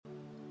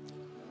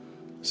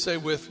Say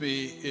with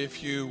me,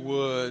 if you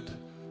would,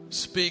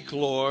 speak,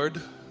 Lord.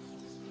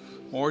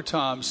 More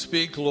time,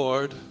 speak,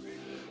 Lord.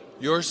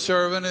 Your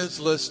servant is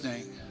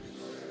listening.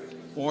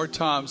 More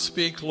time,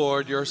 speak,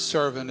 Lord. Your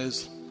servant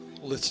is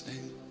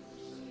listening.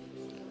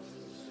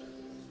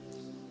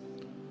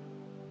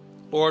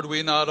 Lord,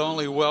 we not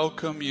only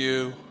welcome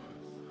you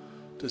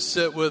to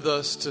sit with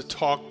us, to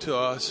talk to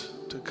us,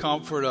 to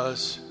comfort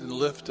us and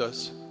lift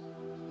us,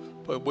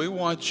 but we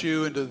want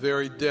you into the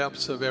very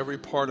depths of every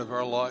part of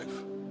our life.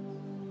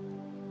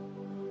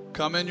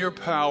 Come in your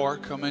power,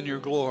 come in your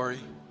glory.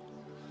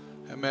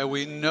 And may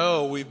we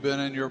know we've been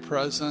in your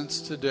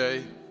presence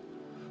today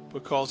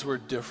because we're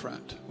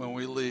different when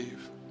we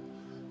leave.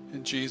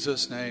 In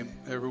Jesus' name,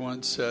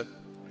 everyone said,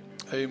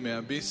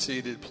 amen. Be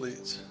seated,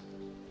 please.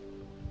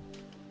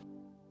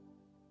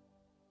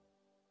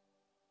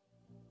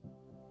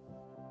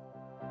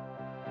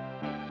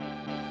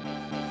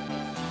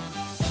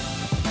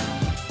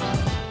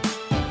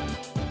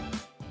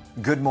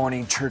 Good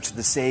morning, Church of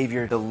the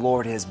Savior. The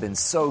Lord has been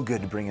so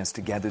good to bring us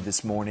together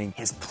this morning.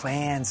 His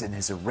plans and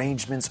His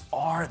arrangements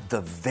are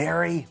the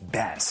very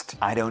best.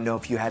 I don't know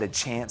if you had a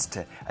chance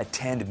to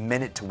attend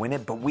Minute to Win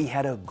It, but we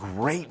had a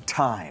great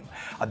time.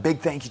 A big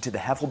thank you to the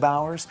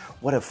Heffelbauers.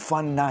 What a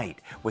fun night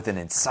with an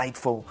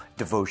insightful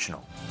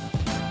devotional.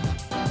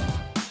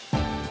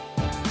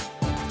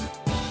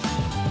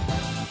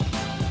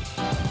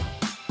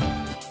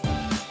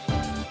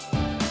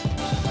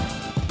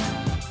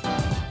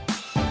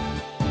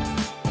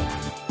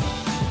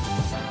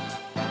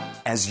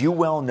 As you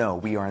well know,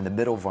 we are in the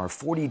middle of our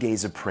 40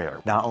 days of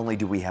prayer. Not only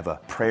do we have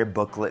a prayer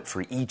booklet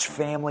for each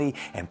family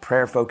and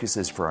prayer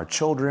focuses for our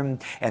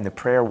children and the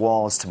prayer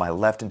walls to my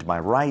left and to my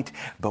right,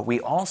 but we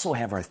also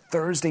have our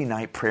Thursday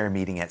night prayer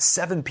meeting at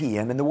 7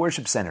 p.m. in the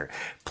Worship Center.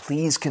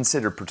 Please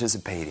consider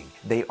participating.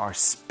 They are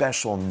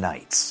special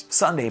nights.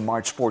 Sunday,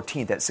 March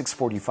 14th at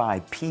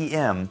 6:45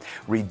 p.m.,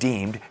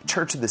 Redeemed,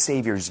 Church of the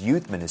Savior's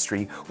Youth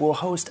Ministry, will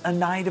host a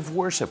night of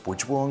worship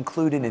which will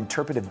include an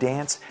interpretive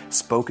dance,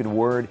 spoken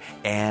word,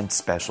 and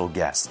special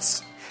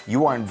guests.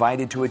 You are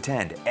invited to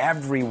attend.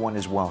 Everyone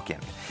is welcome.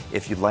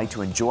 If you'd like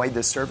to enjoy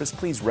this service,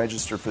 please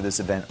register for this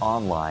event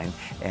online.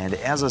 And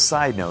as a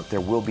side note,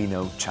 there will be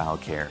no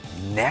childcare.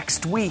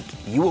 Next week,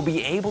 you will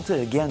be able to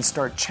again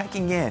start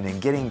checking in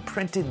and getting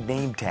printed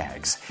name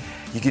tags.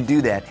 You can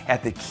do that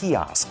at the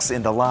kiosks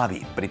in the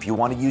lobby. But if you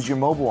want to use your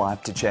mobile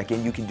app to check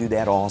in, you can do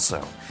that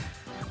also.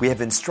 We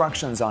have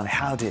instructions on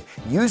how to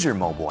use your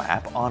mobile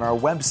app on our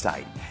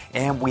website,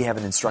 and we have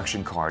an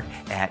instruction card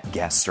at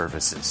guest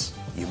services.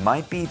 You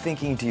might be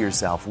thinking to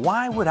yourself,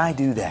 why would I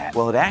do that?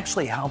 Well, it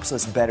actually helps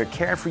us better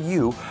care for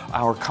you,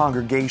 our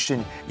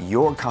congregation,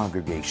 your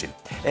congregation.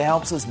 It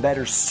helps us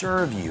better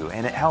serve you,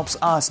 and it helps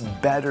us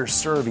better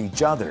serve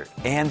each other.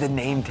 And the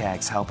name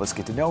tags help us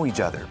get to know each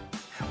other.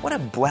 What a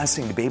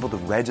blessing to be able to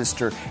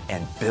register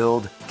and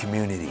build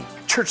community.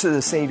 Church of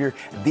the Savior,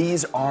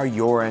 these are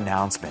your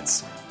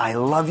announcements. I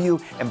love you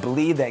and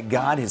believe that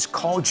God has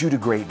called you to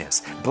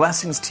greatness.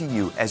 Blessings to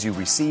you as you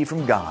receive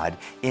from God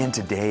in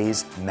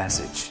today's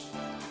message.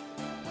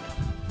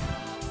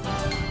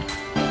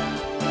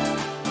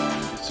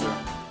 Yes, sir.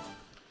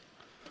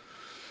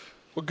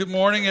 Well, good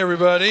morning,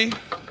 everybody.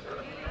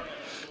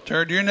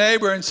 Turn to your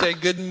neighbor and say,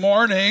 good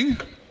morning.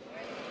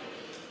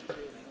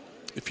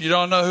 If you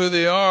don't know who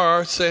they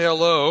are, say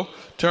hello.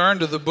 Turn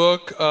to the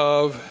book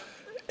of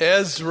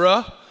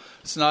Ezra.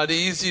 It's not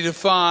easy to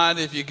find.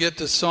 If you get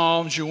to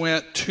Psalms, you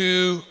went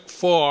too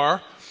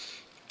far.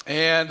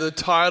 And the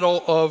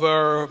title of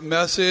our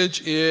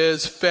message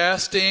is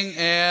Fasting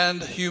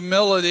and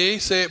Humility.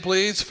 Say it,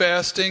 please.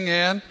 Fasting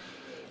and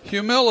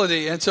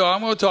humility. And so I'm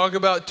going to talk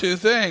about two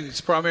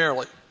things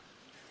primarily.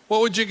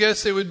 What would you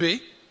guess they would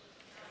be?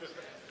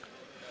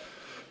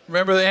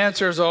 Remember, the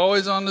answer is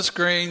always on the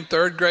screen,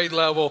 third grade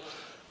level.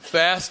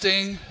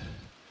 Fasting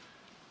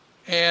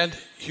and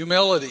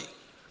humility.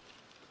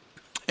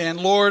 And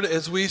Lord,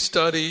 as we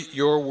study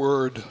your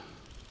word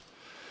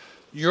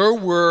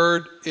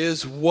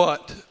is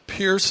what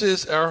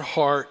pierces our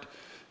heart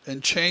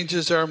and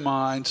changes our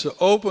mind. So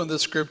open the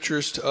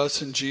scriptures to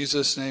us in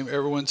Jesus' name.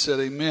 Everyone said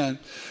amen.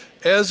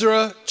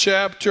 Ezra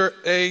chapter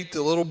 8,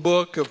 the little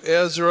book of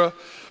Ezra.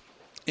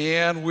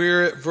 And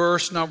we're at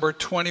verse number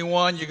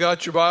 21. You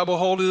got your Bible?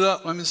 Hold it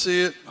up. Let me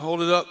see it.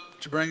 Hold it up.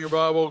 Did you bring your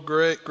Bible?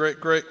 Great,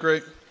 great, great,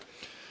 great.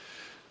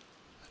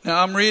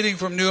 Now I'm reading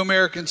from New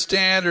American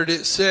Standard.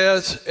 It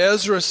says,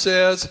 Ezra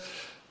says,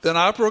 then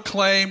I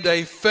proclaimed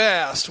a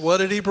fast. What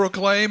did he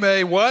proclaim?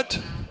 A what?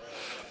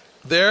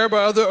 There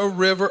by the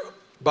river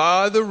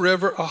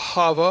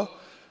Ahava,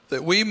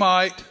 that we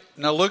might,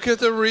 now look at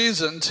the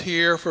reasons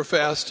here for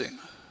fasting.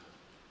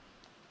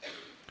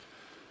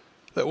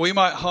 That we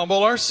might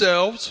humble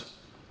ourselves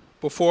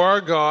before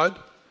our God,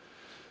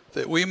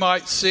 that we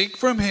might seek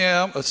from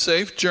him a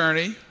safe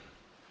journey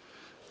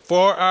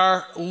for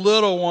our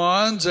little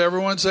ones.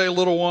 Everyone say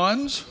little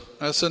ones.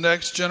 That's the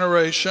next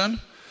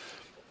generation.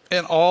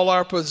 And all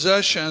our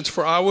possessions.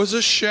 For I was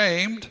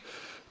ashamed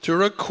to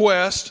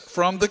request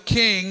from the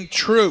king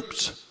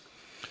troops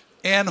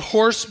and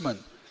horsemen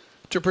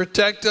to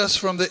protect us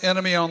from the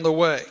enemy on the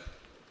way.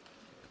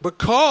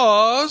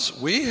 Because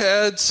we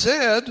had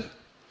said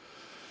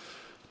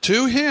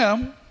to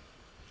him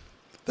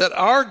that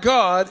our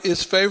God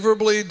is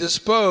favorably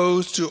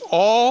disposed to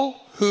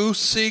all who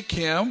seek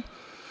him,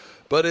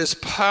 but his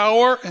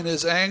power and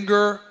his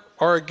anger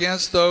are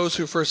against those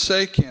who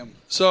forsake him.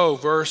 So,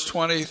 verse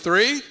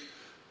 23,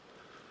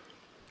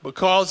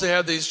 because they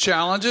had these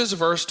challenges,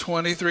 verse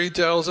 23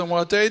 tells them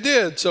what they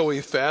did. So we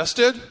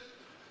fasted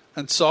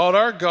and sought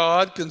our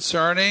God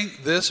concerning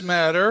this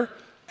matter,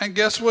 and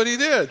guess what he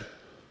did?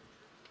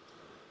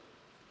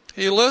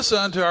 He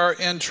listened to our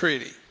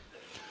entreaty.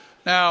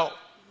 Now,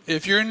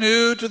 if you're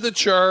new to the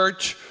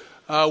church,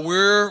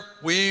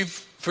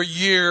 we've for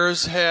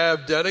years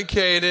have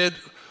dedicated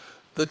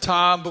the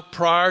time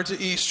prior to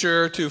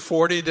Easter to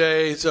 40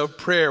 days of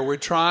prayer. We're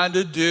trying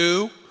to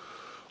do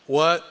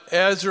what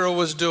Ezra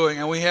was doing.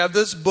 And we have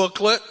this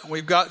booklet.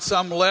 We've got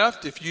some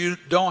left. If you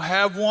don't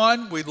have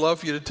one, we'd love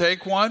for you to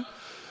take one.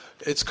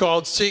 It's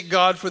called Seek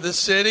God for the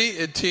City.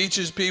 It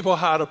teaches people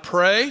how to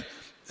pray.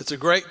 It's a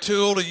great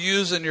tool to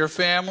use in your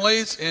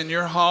families, in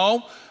your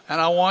home.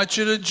 And I want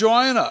you to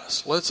join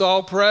us. Let's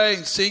all pray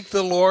and seek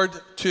the Lord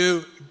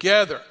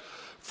together.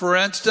 For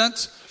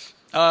instance,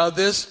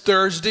 this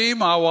Thursday,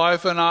 my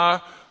wife and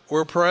I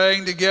were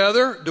praying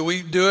together. Do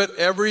we do it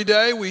every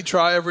day? We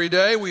try every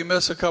day. We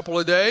miss a couple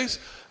of days.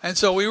 And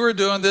so we were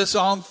doing this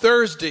on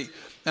Thursday.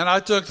 And I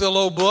took the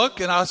little book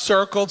and I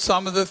circled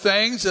some of the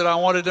things that I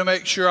wanted to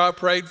make sure I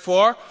prayed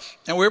for.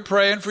 And we're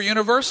praying for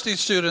university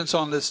students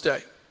on this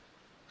day.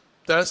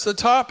 That's the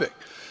topic.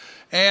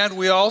 And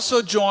we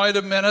also joined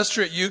a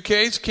ministry at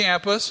UK's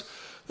campus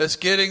that's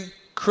getting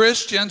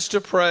Christians to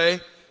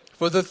pray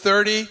for the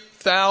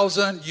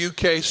 30,000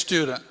 UK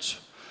students.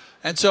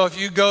 And so if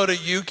you go to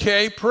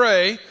UK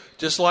Pray,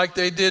 just like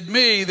they did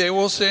me, they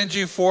will send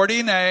you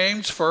 40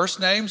 names,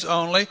 first names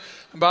only.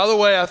 And by the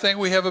way, I think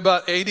we have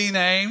about 80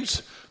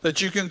 names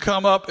that you can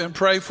come up and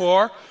pray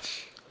for.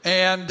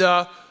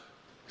 And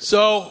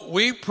so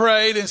we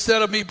prayed,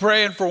 instead of me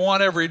praying for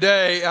one every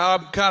day,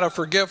 I'm kind of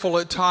forgetful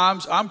at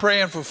times. I'm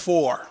praying for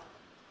 4.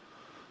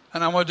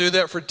 And I'm going to do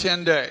that for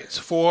 10 days.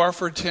 4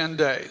 for 10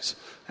 days.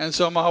 And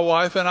so my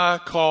wife and I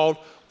called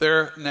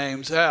their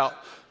names out.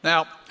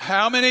 Now,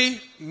 how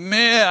many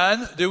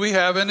men do we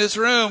have in this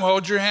room?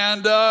 Hold your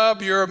hand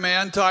up. You're a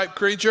man-type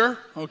creature.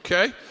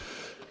 Okay.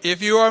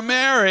 If you are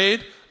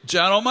married,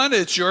 gentlemen,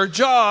 it's your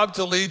job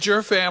to lead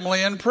your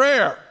family in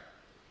prayer.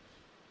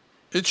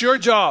 It's your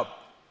job.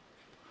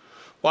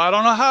 Well, I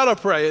don't know how to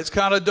pray. It's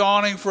kind of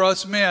daunting for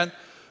us men.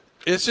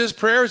 It's just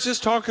prayer is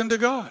just talking to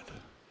God.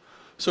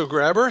 So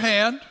grab her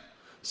hand,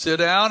 sit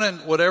down, and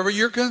whatever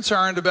you're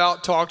concerned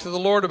about, talk to the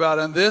Lord about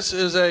it. And this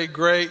is a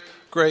great,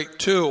 great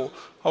tool.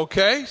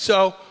 Okay?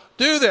 So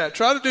do that.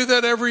 Try to do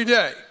that every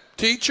day.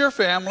 Teach your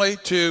family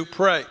to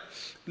pray.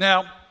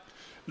 Now,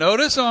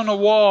 notice on the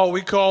wall,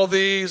 we call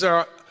these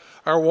our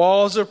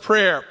walls of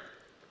prayer.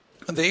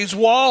 And these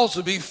walls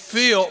will be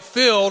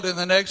filled in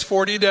the next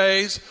 40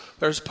 days.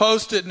 There's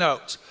Post-it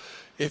notes.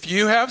 If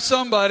you have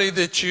somebody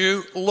that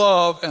you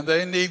love and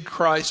they need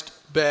Christ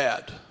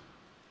bad,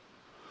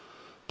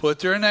 put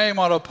their name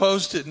on a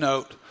Post-it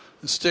note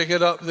and stick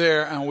it up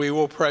there, and we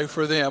will pray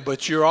for them.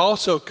 But you're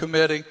also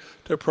committing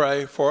to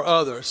pray for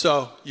others.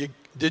 So,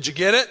 did you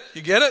get it?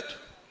 You get it?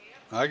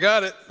 I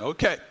got it.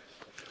 Okay.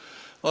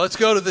 Let's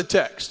go to the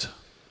text.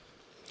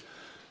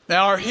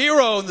 Now, our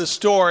hero in the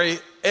story,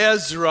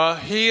 Ezra,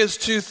 he is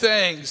 2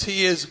 things.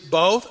 He is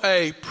both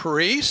a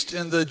priest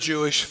in the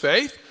Jewish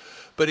faith,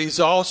 but he's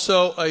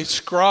also a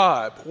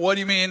scribe. What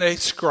do you mean a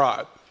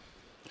scribe?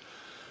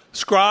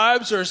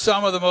 Scribes are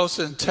some of the most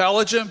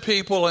intelligent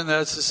people in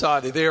that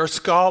society. They are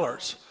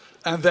scholars,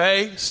 and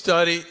they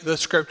study the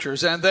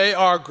scriptures, and they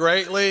are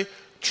greatly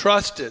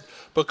trusted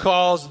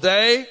because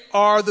they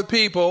are the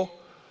people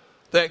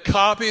that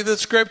copy the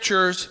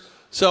scriptures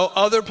so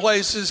other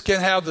places can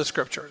have the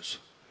scriptures.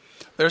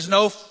 There's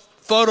no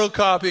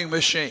photocopying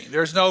machine.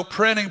 There's no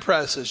printing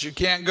presses. You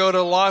can't go to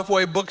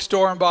Lifeway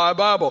bookstore and buy a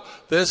Bible.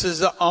 This is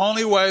the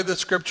only way the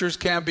scriptures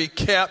can be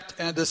kept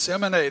and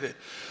disseminated.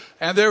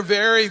 And they're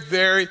very,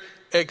 very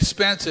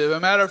expensive. As a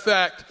matter of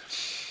fact,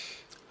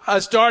 I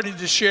started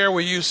to share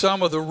with you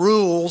some of the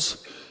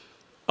rules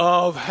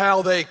of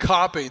how they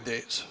copied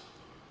these.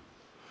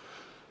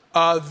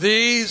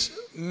 These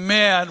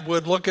men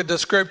would look at the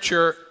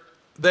scripture.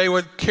 They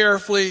would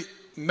carefully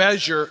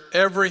measure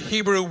every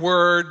Hebrew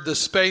word, the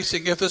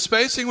spacing. If the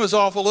spacing was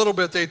off a little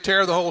bit, they'd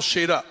tear the whole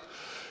sheet up.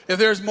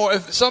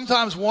 If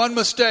sometimes one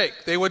mistake,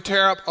 they would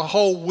tear up a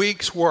whole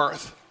week's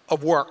worth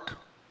of work.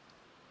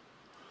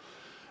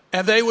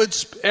 And they would,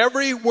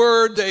 every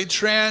word they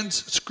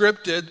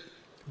transcripted,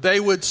 they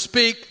would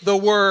speak the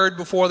word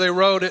before they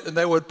wrote it, and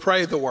they would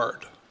pray the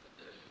word.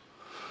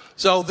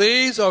 So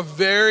these are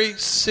very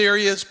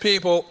serious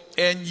people,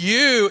 and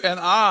you and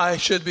I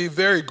should be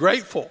very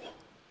grateful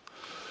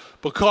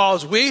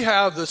because we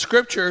have the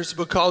scriptures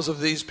because of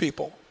these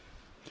people.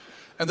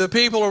 And the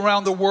people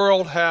around the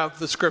world have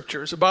the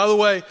scriptures. And by the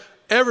way,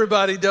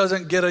 everybody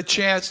doesn't get a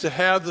chance to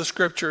have the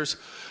scriptures.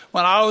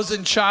 When I was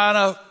in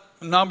China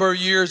number of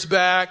years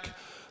back,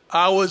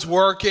 I was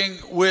working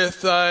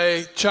with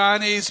a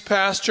Chinese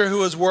pastor who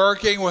was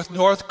working with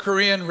North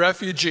Korean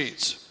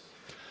refugees.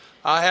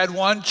 I had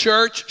one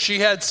church. She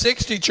had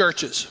 60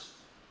 churches.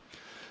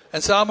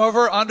 And some of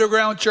her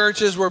underground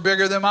churches were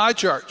bigger than my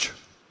church.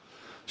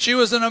 She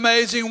was an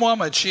amazing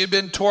woman. She had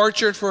been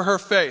tortured for her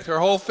faith. Her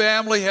whole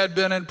family had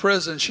been in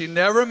prison. She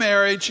never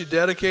married. She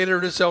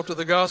dedicated herself to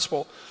the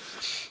gospel.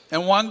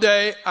 And one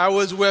day I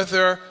was with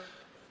her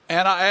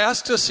and I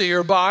asked to see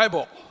her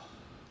Bible.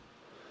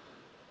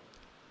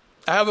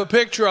 I have a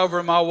picture of her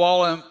on my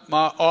wall in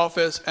my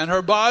office, and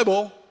her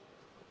Bible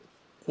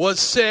was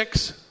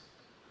 6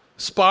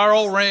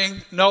 spiral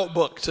ring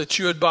notebooks that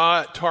you would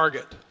buy at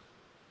Target.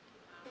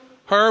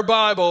 Her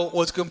Bible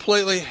was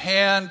completely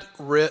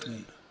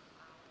handwritten.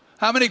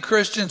 How many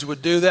Christians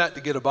would do that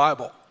to get a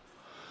Bible?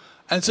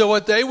 And so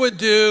what they would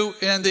do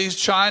in these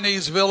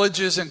Chinese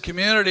villages and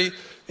community,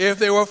 if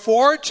they were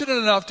fortunate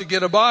enough to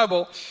get a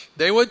Bible,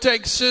 they would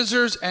take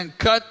scissors and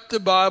cut the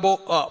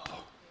Bible up.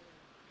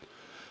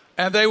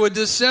 And they would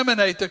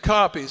disseminate the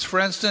copies. For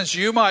instance,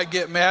 you might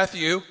get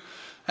Matthew,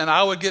 and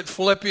I would get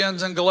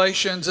Philippians and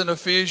Galatians and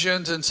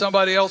Ephesians, and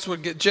somebody else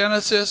would get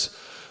Genesis.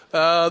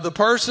 The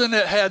person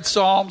that had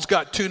Psalms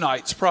got 2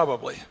 nights,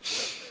 probably.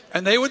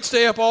 And they would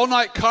stay up all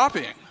night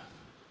copying,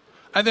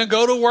 and then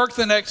go to work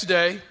the next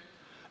day,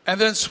 and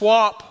then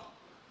swap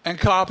and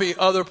copy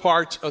other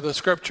parts of the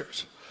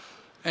scriptures.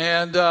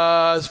 And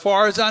as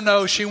far as I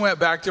know, she went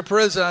back to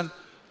prison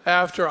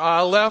after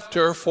I left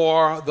her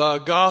for the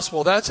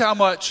gospel. That's how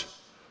much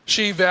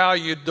she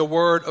valued the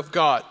word of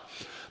God.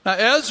 Now,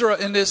 Ezra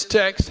in this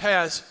text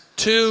has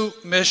 2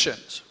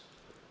 missions.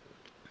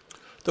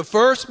 The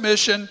first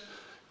mission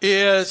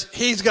is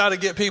he's got to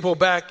get people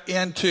back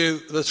into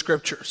the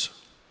scriptures.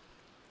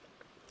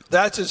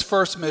 That's his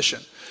first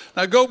mission.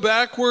 Now, go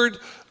backward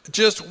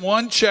just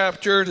 1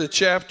 chapter to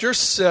chapter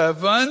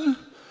 7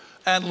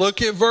 and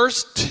look at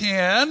verse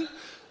 10.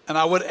 And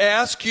I would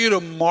ask you to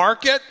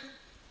mark it.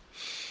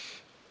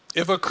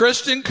 If a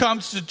Christian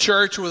comes to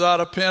church without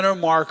a pen or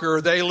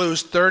marker, they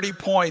lose 30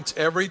 points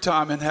every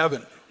time in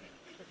heaven.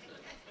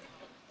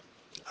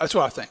 That's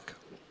what I think.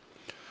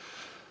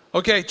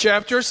 Okay,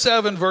 chapter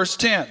 7, verse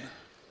 10.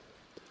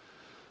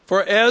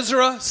 For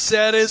Ezra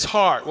set his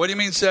heart. What do you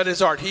mean set his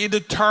heart? He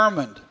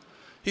determined.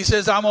 He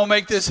says, I'm going to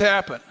make this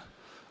happen.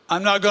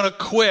 I'm not going to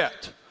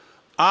quit.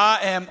 I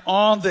am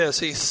on this.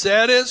 He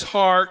set his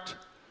heart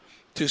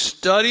to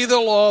study the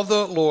law of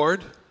the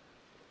Lord,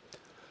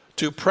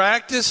 to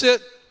practice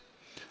it,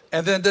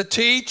 and then to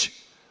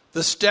teach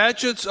the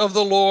statutes of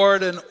the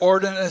Lord and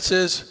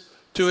ordinances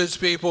to his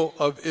people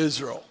of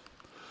Israel.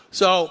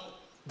 So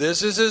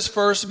this is his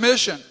first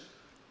mission.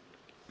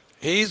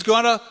 He's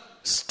going to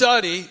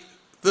study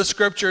the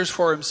scriptures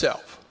for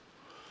himself.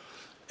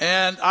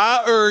 And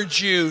I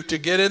urge you to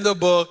get in the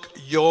book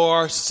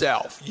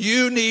yourself.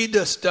 You need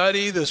to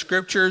study the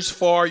scriptures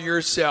for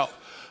yourself.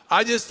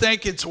 I just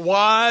think it's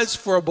wise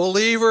for a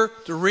believer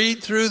to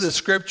read through the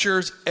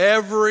scriptures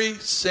every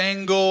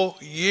single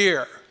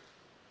year.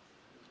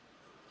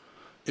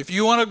 If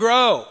you want to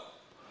grow,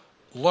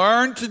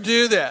 learn to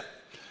do that.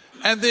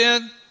 And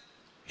then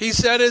he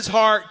set his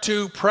heart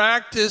to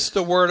practice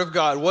the word of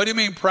God. What do you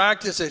mean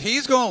practice it?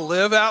 He's going to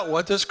live out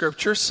what the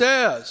scripture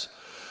says.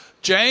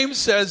 James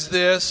says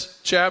this,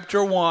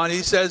 chapter 1.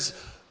 He says,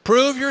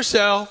 prove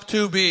yourself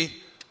to be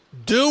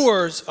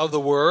doers of the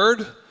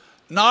word,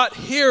 not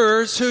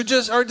hearers who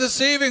just are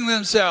deceiving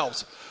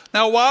themselves.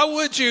 Now, why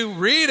would you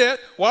read it?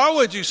 Why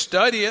would you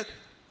study it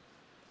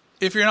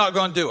if you're not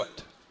going to do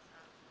it?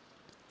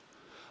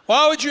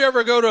 Why would you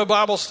ever go to a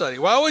Bible study?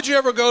 Why would you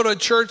ever go to a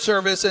church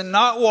service and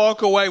not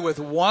walk away with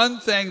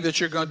one thing that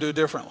you're going to do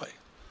differently?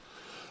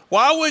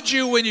 Why would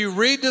you, when you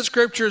read the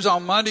scriptures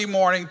on Monday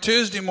morning,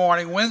 Tuesday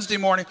morning, Wednesday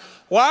morning,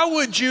 why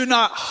would you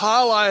not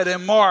highlight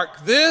and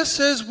mark, this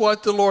is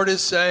what the Lord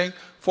is saying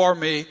for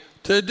me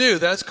to do?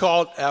 That's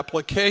called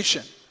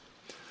application.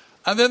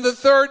 And then the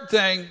third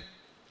thing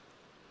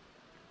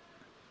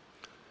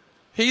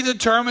he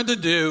determined to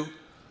do,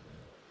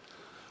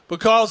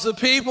 because the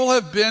people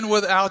have been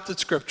without the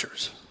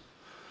scriptures.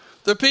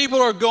 The people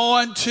are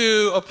going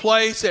to a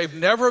place they've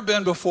never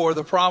been before,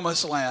 the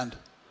promised land.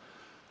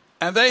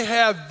 And they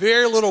have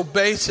very little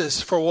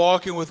basis for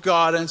walking with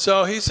God. And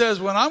so he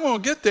says, when I'm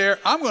going to get there,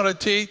 I'm going to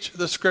teach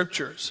the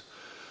scriptures.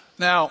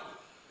 Now,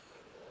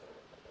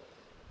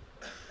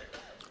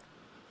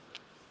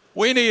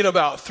 we need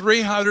about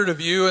 300 of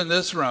you in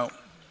this room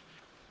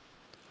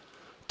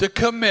to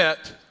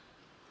commit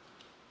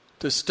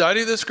to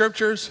study the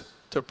scriptures,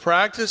 to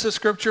practice the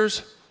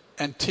scriptures,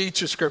 and teach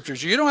the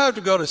scriptures. You don't have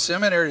to go to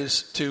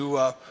seminaries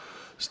to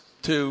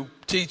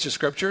teach the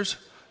scriptures.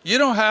 You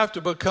don't have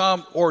to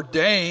become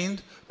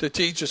ordained to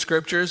teach the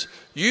scriptures.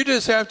 You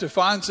just have to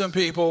find some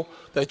people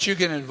that you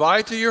can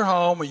invite to your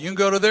home, or you can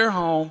go to their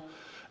home,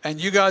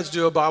 and you guys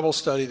do a Bible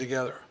study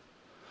together.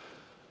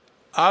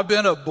 I've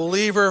been a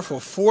believer for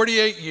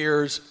 48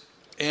 years,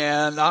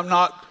 and I'm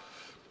not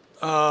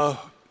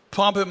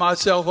pumping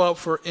myself up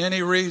for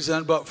any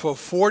reason, but for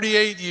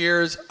 48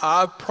 years,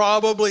 I've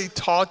probably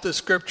taught the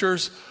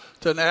scriptures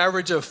to an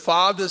average of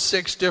 5 to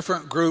 6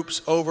 different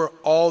groups over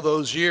all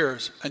those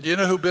years. And do you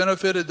know who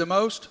benefited the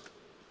most?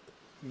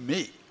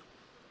 Me.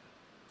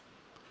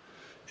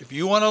 If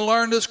you want to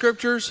learn the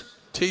scriptures,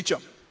 teach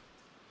them.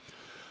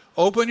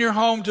 Open your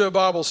home to a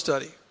Bible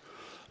study.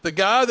 The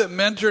guy that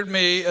mentored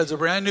me as a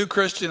brand new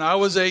Christian, I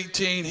was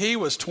 18, he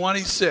was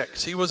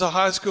 26. He was a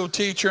high school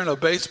teacher and a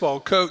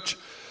baseball coach.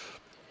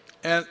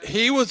 And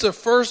he was the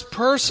first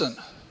person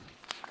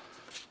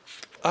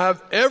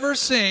I've ever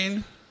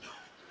seen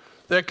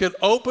that could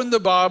open the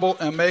Bible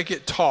and make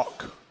it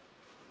talk.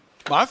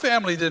 My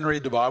family didn't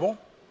read the Bible.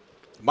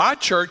 My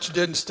church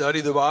didn't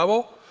study the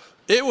Bible.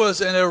 It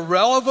was an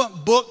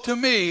irrelevant book to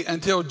me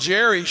until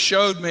Jerry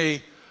showed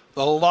me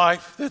the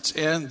life that's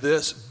in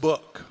this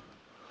book.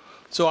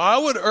 So I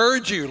would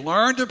urge you,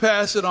 learn to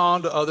pass it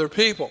on to other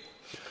people.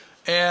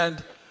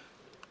 And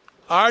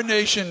our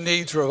nation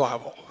needs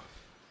revival.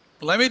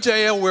 Let me tell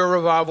you where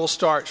revival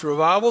starts.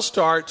 Revival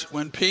starts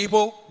when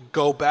people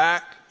go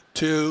back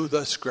to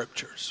the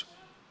scriptures.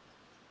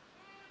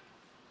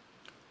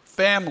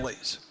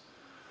 Families,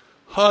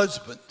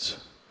 husbands,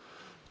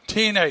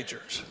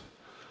 teenagers.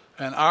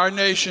 And our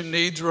nation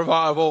needs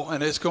revival,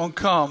 and it's going to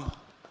come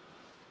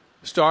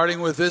starting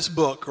with this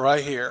book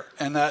right here.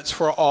 And that's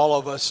for all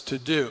of us to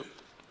do.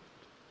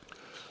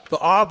 The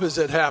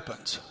opposite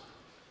happens.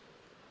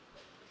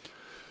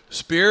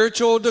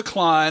 Spiritual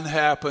decline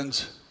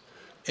happens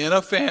in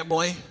a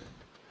family,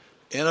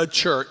 in a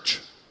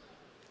church,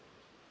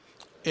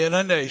 in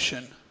a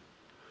nation,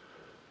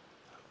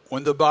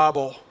 when the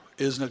Bible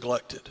is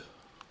neglected.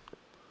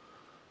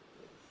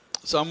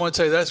 Someone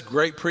say, that's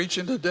great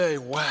preaching today.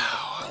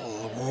 Wow.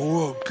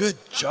 Oh, good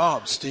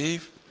job,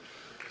 Steve.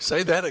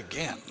 Say that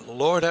again.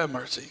 Lord have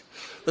mercy.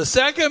 The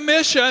second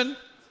mission,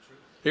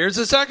 here's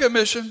the second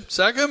mission.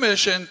 Second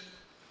mission,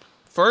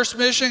 first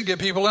mission, get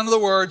people into the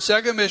Word.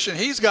 Second mission,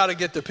 he's got to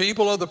get the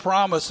people of the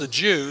promise, the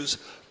Jews,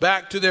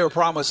 back to their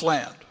promised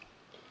land.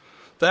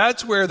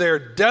 That's where they're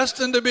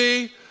destined to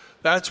be.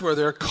 That's where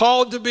they're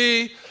called to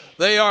be.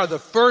 They are the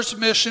first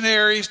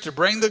missionaries to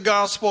bring the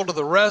gospel to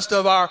the rest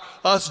of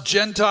us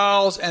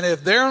Gentiles. And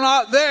if they're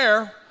not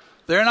there,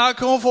 they're not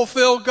going to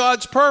fulfill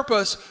God's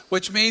purpose,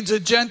 which means the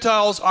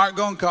Gentiles aren't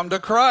going to come to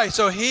Christ.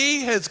 So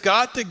he has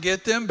got to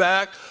get them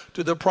back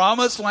to the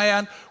promised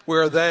land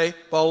where they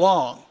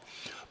belong.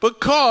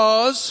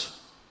 Because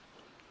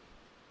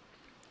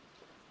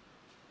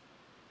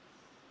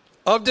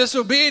of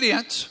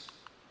disobedience,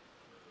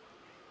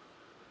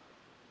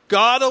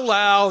 God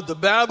allowed the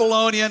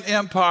Babylonian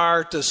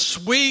Empire to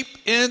sweep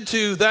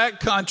into that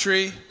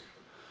country,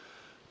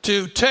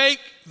 to take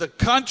the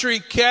country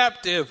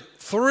captive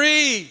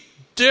 3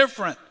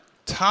 different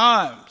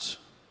times.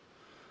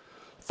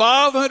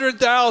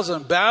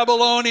 500,000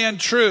 Babylonian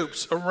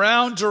troops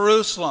around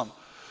Jerusalem.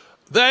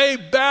 They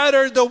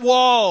battered the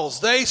walls.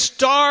 They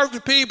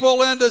starved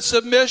people into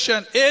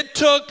submission. It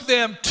took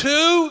them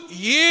 2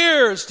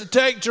 years to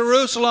take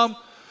Jerusalem.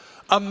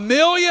 1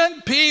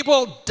 million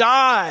people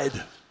died.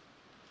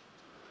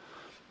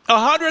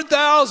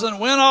 100,000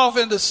 went off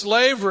into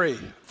slavery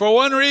for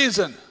one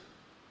reason.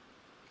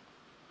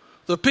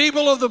 The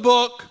people of the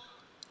book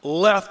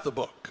left the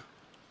book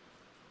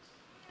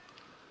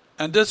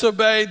and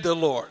disobeyed the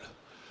Lord.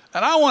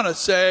 And I want to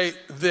say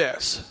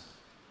this.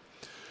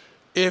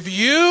 If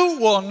you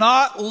will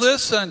not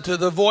listen to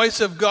the voice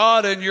of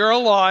God in your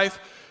life,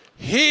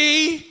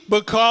 He,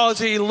 because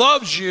He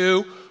loves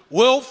you,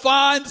 will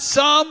find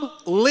some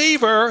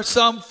lever,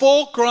 some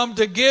fulcrum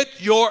to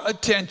get your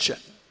attention.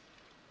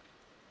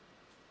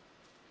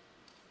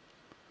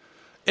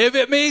 If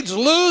it means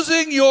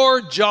losing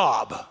your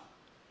job,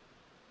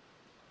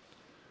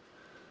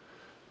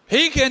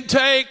 He can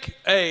take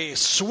a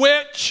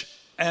switch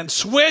and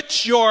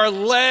switch your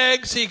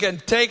legs. He can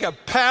take a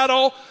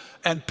paddle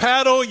and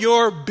paddle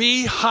your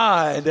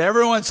behind.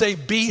 Everyone say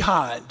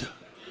behind.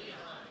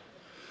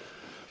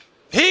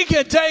 He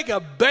can take a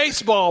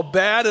baseball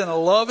bat in a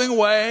loving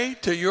way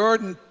to your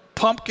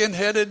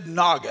pumpkin-headed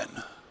noggin.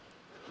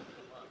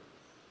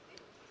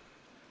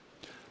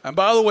 And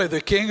by the way,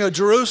 the king of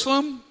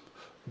Jerusalem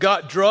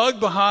got dragged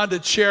behind a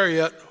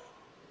chariot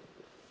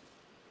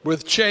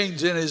with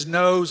chains in his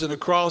nose and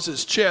across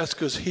his chest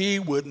because he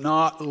would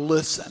not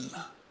listen.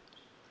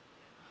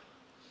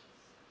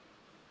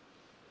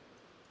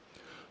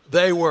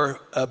 They were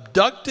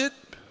abducted.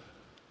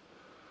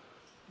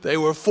 They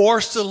were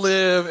forced to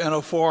live in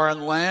a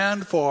foreign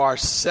land for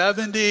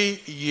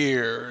 70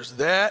 years.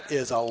 That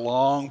is a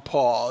long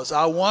pause.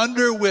 I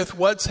wonder with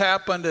what's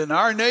happened in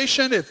our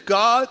nation if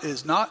God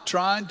is not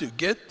trying to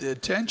get the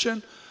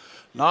attention,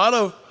 not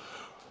of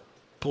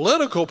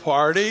political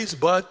parties,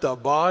 but the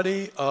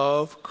body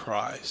of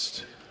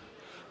Christ.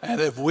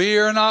 And if we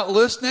are not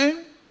listening,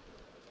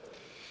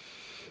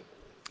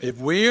 if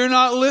we are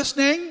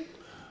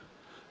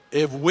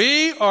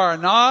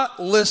not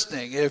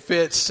listening, if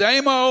it's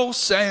same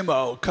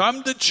old,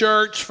 come to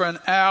church for an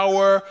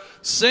hour,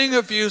 sing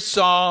a few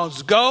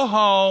songs, go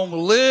home,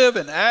 live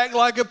and act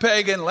like a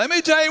pagan, let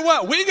me tell you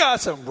what, we got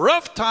some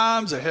rough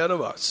times ahead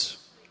of us.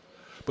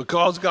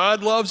 Because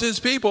God loves His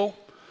people.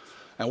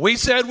 And we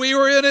said we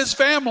were in his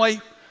family.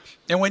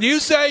 And when you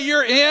say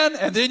you're in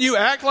and then you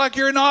act like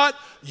you're not,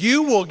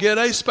 you will get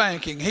a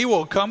spanking. He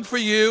will come for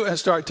you and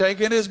start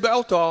taking his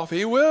belt off.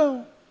 He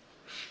will.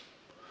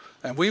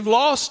 And we've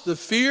lost the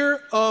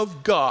fear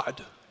of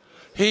God.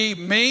 He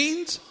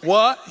means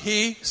what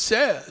he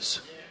says.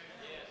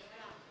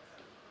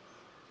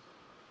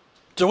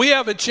 So we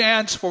have a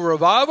chance for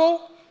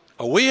revival,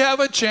 or we have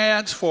a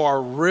chance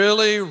for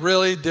really,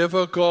 really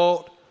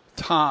difficult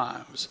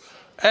times.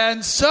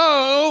 And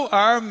so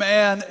our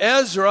man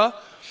Ezra,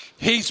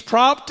 he's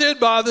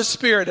prompted by the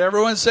Spirit.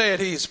 Everyone say it.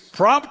 He's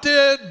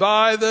prompted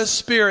by the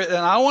Spirit. And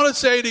I want to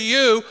say to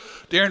you,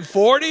 during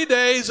 40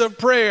 days of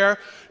prayer,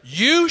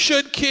 you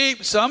should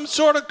keep some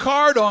sort of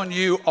card on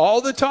you all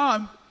the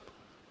time.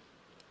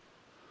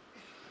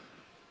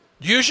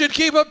 You should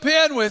keep a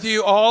pen with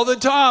you all the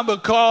time,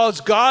 because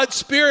God's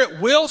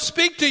Spirit will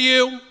speak to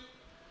you.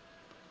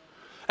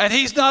 And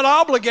he's not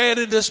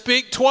obligated to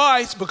speak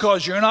twice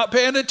because you're not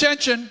paying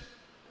attention.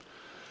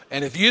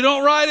 And if you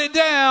don't write it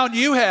down,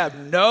 you have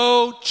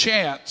no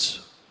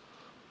chance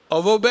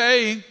of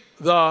obeying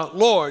the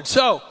Lord.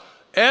 So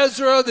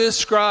Ezra, this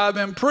scribe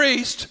and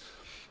priest,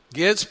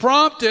 gets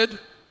prompted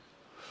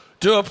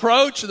to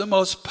approach the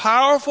most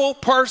powerful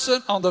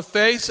person on the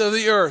face of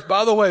the earth.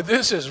 By the way,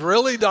 this is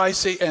really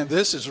dicey and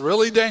this is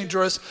really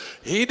dangerous.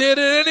 He did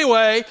it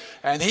anyway,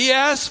 and he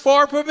asked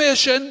for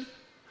permission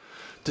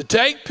to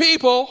take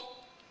people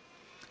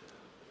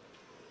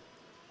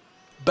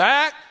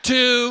back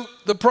to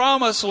the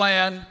promised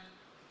land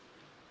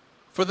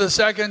for the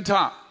second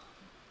time.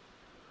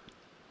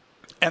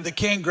 And the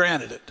king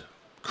granted it.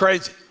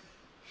 Crazy.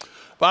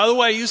 By the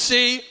way, you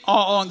see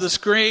on the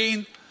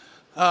screen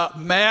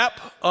map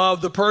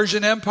of the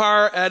Persian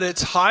Empire at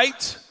its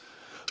height.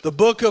 The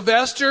book of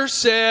Esther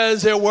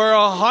says there were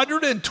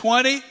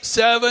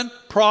 127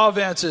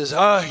 provinces,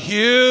 a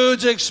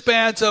huge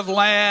expanse of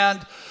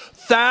land,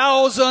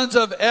 thousands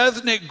of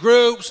ethnic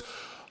groups,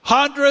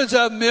 hundreds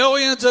of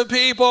millions of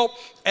people.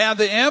 And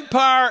the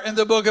empire in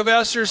the book of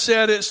Esther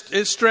said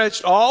it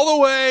stretched all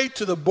the way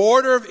to the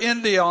border of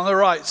India on the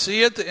right.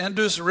 See it, the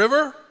Indus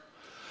River?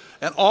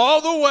 And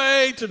all the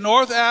way to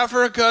North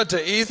Africa,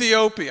 to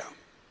Ethiopia,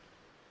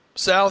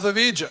 south of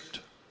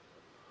Egypt.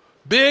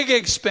 Big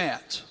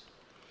expanse.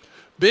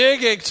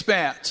 Big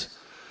expanse.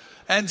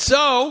 And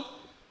so,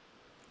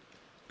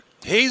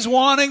 he's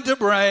wanting to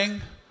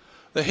bring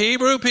the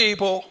Hebrew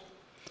people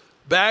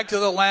back to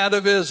the land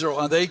of Israel.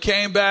 And they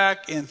came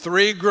back in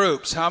 3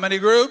 groups. How many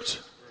groups?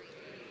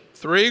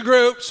 3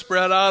 groups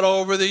spread out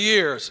over the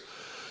years.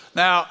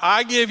 Now,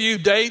 I give you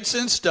dates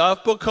and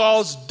stuff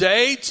because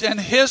dates and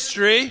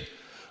history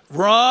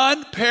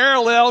run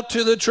parallel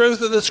to the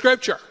truth of the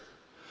Scripture.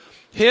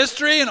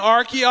 History and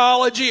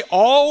archaeology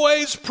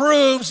always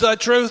proves the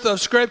truth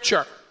of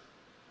Scripture.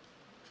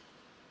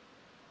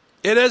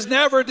 It has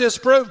never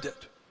disproved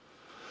it.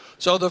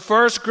 So the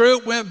first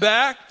group went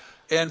back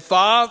in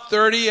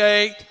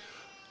 538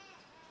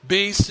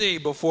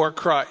 BC, before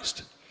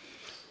Christ.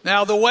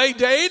 Now, the way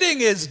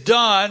dating is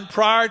done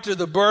prior to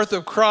the birth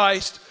of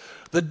Christ,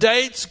 the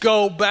dates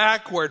go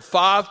backward,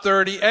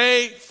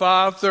 538,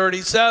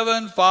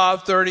 537,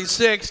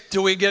 536,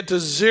 till we get to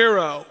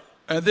 0.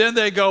 And then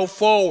they go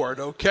forward,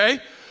 okay?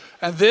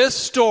 And this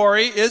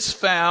story is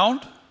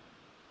found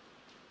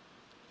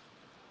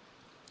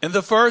in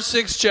the first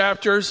 6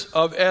 chapters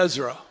of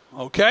Ezra,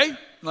 okay?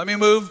 Let me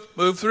move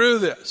through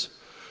this.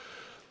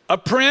 A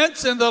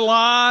prince in the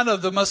line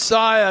of the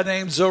Messiah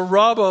named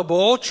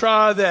Zerubbabel,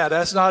 try that.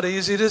 That's not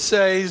easy to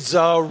say.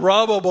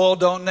 Zerubbabel,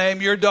 don't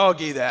name your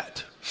doggy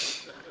that.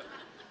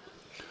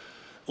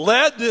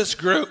 Led this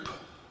group.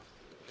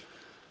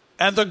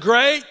 And the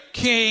great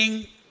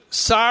king,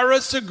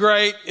 Cyrus the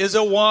Great, is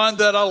the one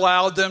that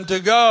allowed them to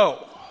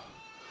go.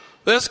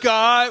 This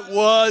guy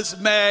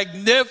was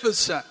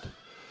magnificent.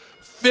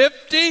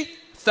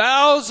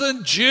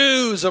 50,000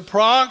 Jews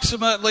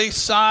approximately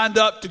signed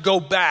up to go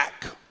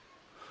back.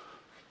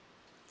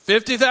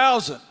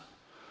 50,000.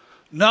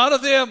 None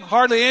of them,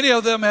 hardly any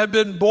of them, had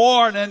been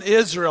born in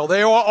Israel.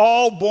 They were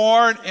all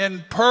born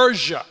in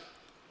Persia.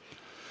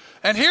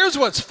 And here's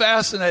what's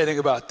fascinating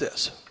about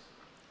this.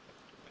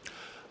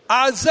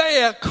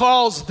 Isaiah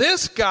calls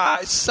this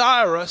guy,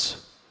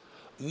 Cyrus,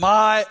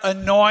 my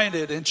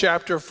anointed in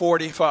chapter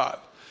 45.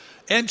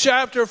 In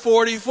chapter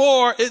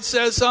 44, it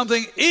says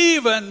something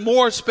even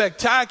more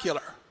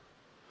spectacular.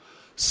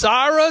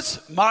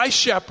 Cyrus, my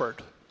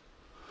shepherd,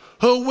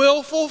 who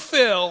will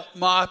fulfill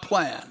my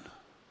plan.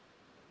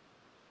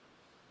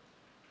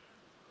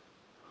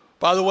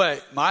 By the way,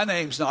 my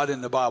name's not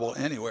in the Bible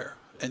anywhere,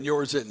 and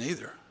yours isn't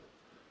either.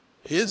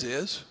 His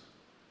is.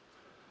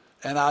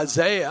 And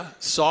Isaiah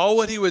saw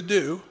what he would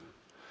do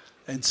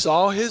and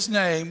saw his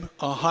name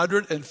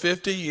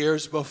 150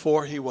 years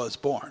before he was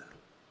born.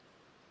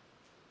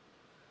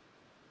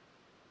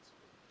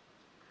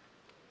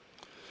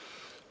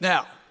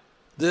 Now,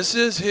 this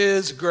is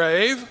his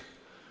grave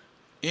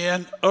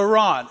in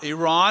Iran.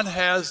 Iran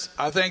has,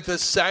 I think, the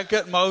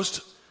second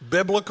most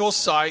biblical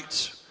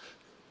sites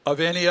of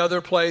any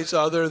other place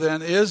other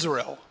than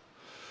Israel.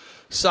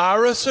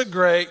 Cyrus the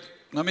Great,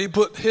 let me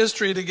put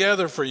history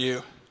together for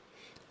you,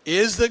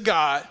 is the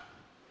guy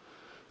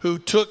who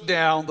took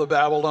down the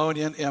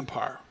Babylonian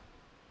Empire.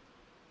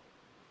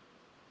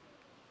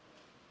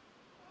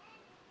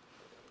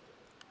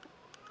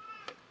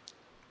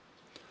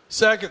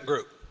 Second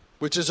group,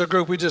 which is a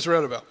group we just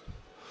read about.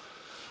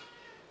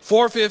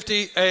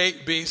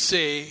 458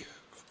 BC,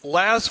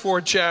 last 4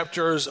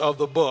 chapters of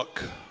the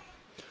book.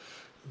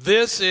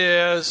 This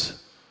is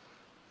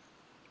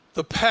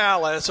the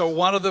palace, or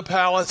one of the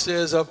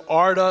palaces of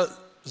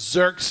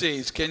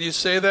Artaxerxes. Can you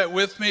say that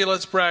with me?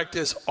 Let's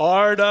practice.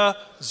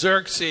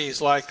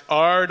 Artaxerxes, like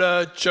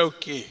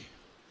artichoke.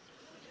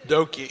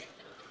 Doki.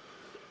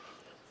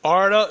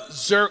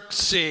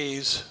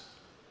 Artaxerxes.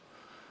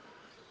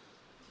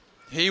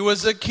 He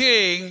was the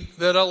king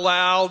that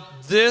allowed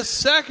this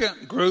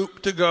second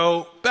group to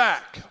go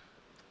back.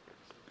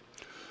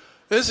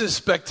 This is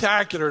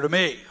spectacular to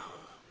me.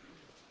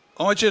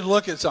 I want you to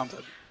look at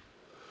something.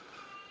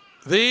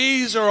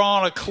 These are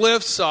on a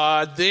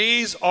cliffside.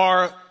 These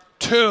are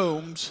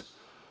tombs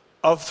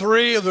of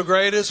 3 of the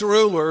greatest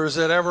rulers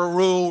that ever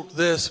ruled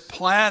this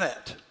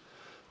planet.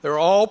 They're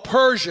all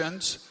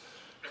Persians.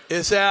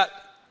 It's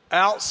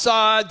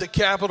outside the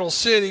capital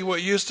city,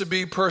 what used to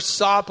be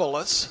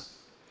Persepolis.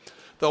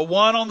 The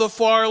one on the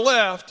far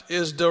left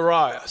is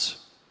Darius.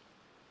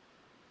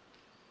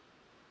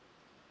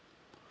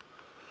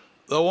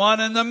 The one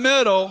in the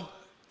middle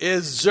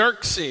is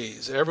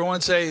Xerxes.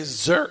 Everyone say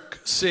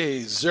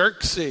Xerxes.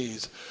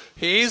 Xerxes.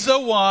 He's the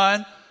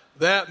one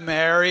that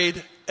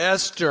married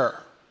Esther.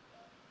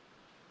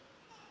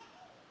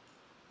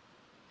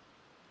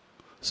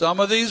 Some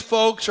of these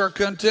folks are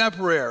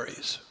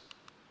contemporaries.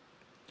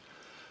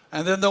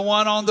 And then the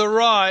one on the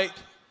right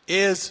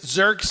is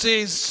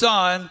Xerxes'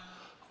 son,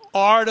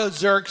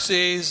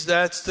 Artaxerxes.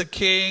 That's the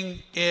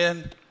king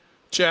in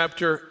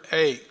chapter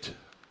 8.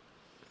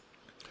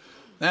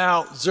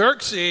 Now,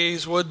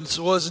 Xerxes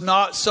was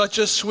not such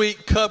a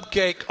sweet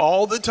cupcake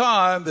all the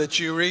time that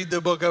you read the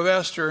book of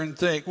Esther and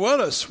think, what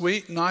a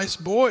sweet, nice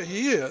boy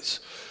he is.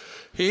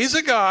 He's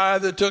a guy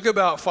that took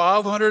about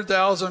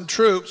 500,000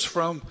 troops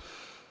from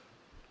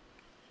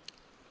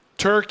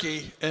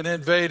Turkey and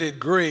invaded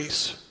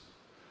Greece.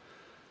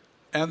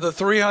 And the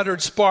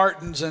 300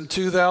 Spartans and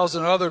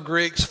 2,000 other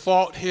Greeks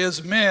fought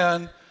his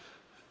men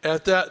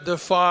at that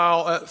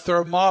defile at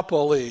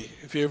Thermopylae.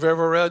 If you've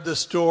ever read the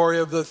story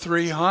of the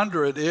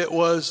 300, it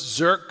was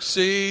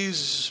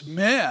Xerxes'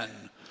 men.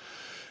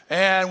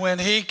 And when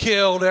he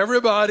killed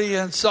everybody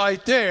in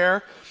sight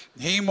there,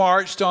 he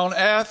marched on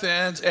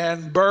Athens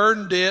and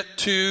burned it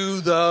to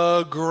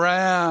the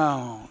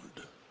ground.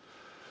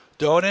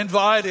 Don't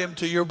invite him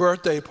to your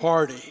birthday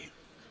party.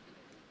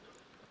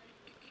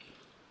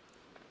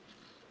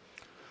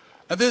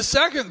 And this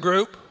second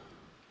group,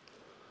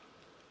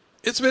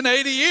 it's been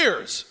 80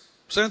 years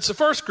since the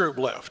first group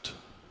left.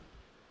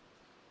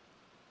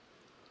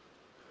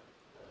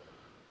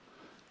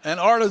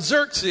 And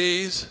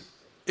Artaxerxes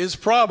is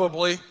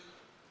probably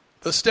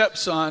the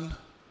stepson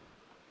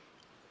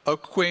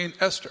of Queen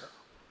Esther.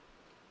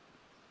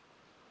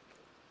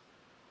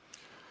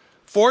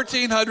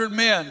 1,400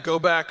 men go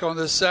back on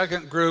this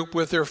second group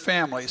with their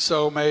families.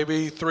 So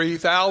maybe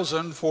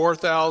 3,000,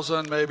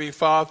 4,000, maybe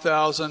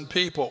 5,000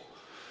 people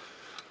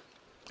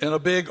in a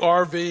big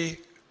RV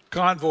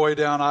convoy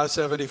down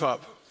I-75.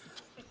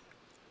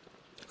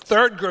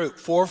 Third group,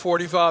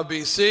 445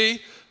 BC,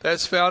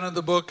 that's found in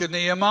the book of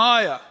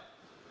Nehemiah.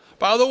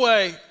 By the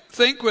way,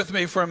 think with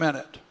me for a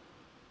minute.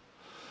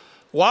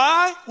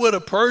 Why would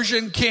a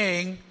Persian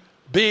king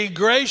be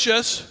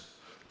gracious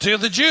to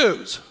the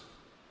Jews?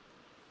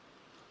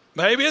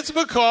 Maybe it's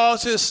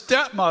because his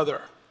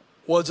stepmother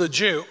was a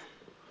Jew.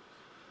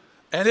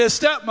 And his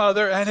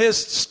stepmother and his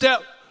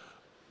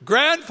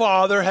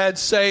step-grandfather had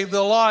saved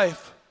the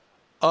life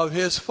of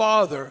his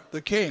father,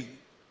 the king.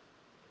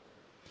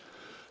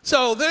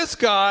 So this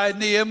guy,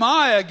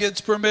 Nehemiah, gets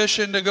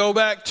permission to go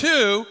back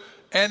too,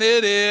 and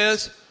it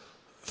is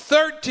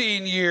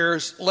 13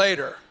 years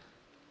later.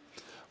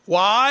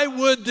 Why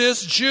would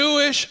this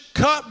Jewish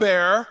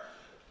cupbearer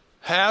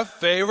have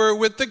favor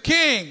with the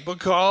king?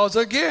 Because,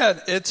 again,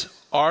 it's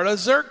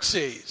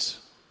Artaxerxes.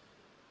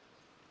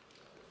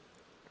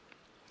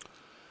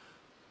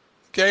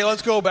 Okay,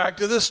 let's go back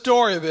to the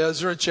story of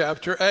Ezra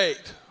chapter 8.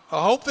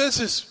 I hope this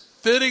is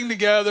fitting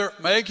together,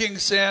 making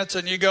sense,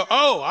 and you go,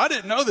 oh, I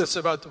didn't know this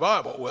about the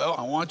Bible. Well,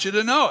 I want you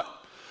to know it.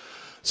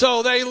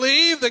 So they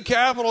leave the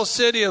capital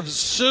city of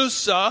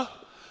Susa,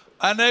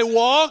 and they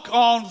walk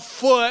on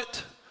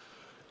foot.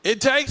 It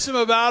takes them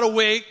about a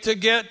week to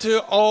get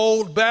to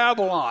Old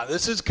Babylon.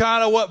 This is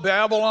kind of what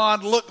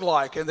Babylon looked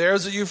like. And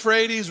there's a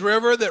Euphrates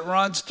River that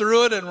runs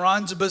through it and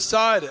runs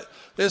beside it.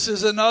 This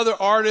is another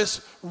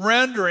artist's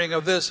rendering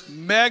of this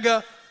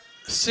mega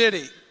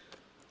city.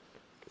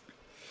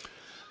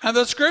 And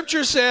the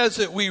scripture says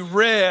that we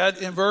read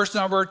in verse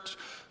number,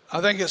 I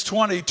think it's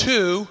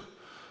 22,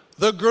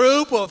 the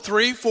group of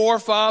 3,000,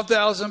 4,000,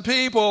 5,000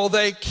 people,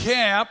 they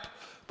camp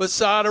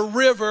beside a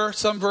river.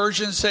 Some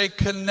versions say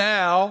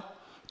canal,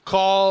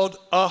 called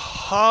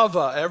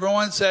Ahava.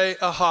 Everyone say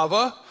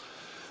Ahava.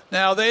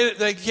 Now,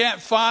 they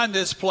can't find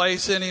this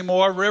place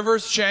anymore.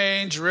 Rivers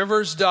change,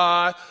 rivers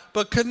die.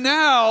 But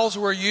canals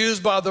were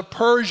used by the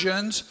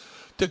Persians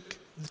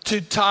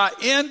to tie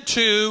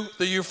into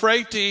the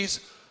Euphrates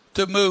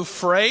to move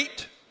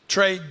freight,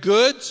 trade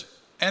goods,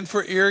 and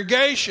for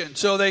irrigation.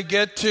 So they've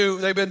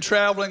been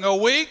traveling a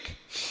week.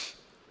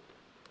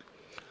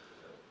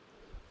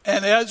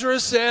 And Ezra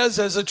says,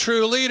 as a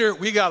true leader,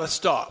 we got to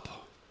stop.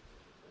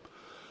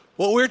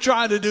 What we're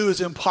trying to do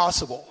is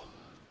impossible.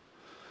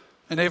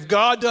 And if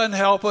God doesn't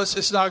help us,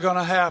 it's not going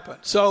to happen.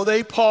 So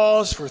they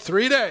pause for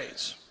 3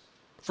 days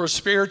for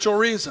spiritual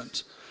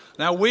reasons.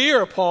 Now we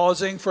are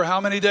pausing for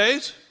how many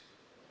days?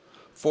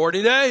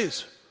 40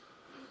 days.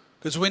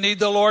 Because we need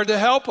the Lord to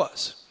help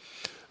us.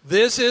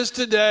 This is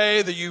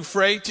today the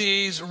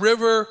Euphrates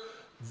River,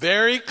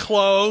 very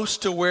close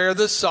to where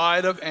the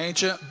site of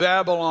ancient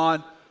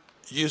Babylon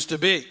used to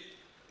be.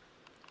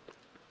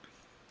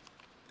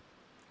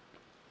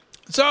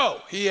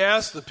 So he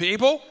asked the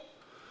people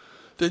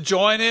to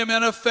join him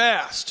in a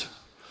fast.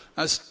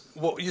 Now,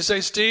 you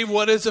say, Steve,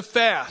 what is a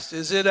fast?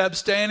 Is it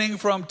abstaining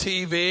from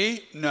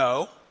TV?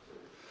 No.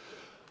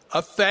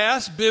 A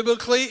fast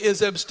biblically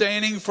is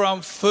abstaining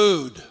from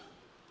food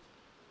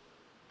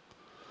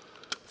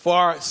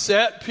for a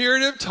set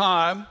period of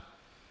time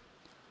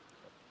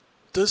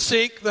to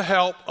seek the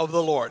help of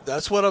the Lord.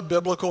 That's what a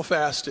biblical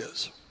fast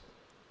is.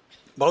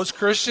 Most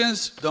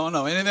Christians don't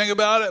know anything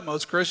about it.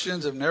 Most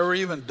Christians have never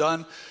even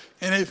done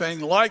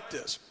anything like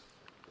this.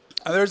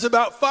 And there's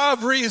about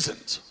 5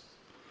 reasons.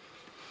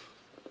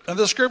 And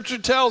the scripture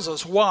tells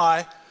us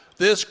why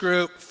this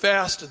group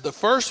fasted. The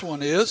first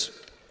one is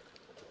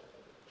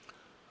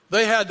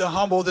they had to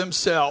humble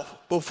themselves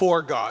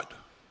before God.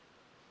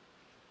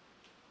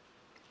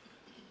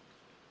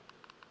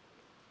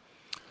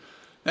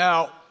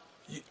 Now,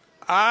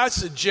 I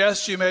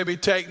suggest you maybe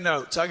take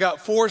notes. I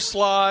got 4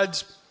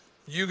 slides.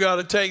 You got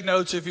to take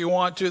notes if you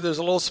want to. There's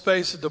a little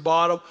space at the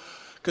bottom.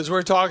 Because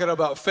we're talking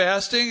about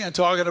fasting and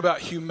talking about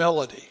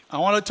humility. I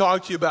want to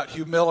talk to you about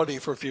humility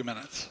for a few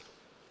minutes.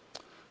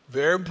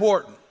 Very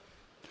important.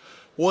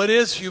 What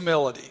is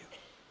humility?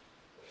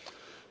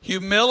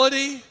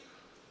 Humility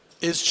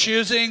is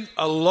choosing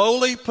a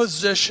lowly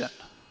position.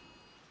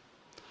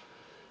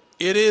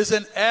 It is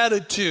an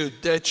attitude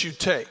that you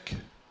take.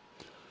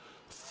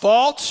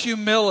 False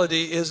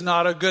humility is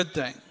not a good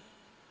thing.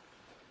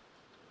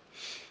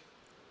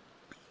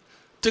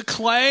 To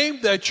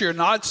claim that you're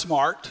not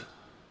smart,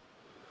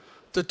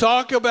 to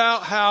talk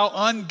about how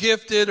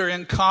ungifted or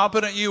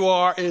incompetent you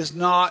are is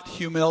not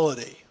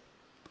humility.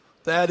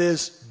 That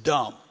is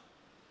dumb.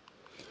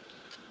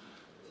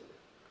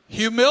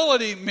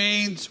 Humility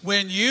means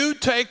when you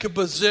take a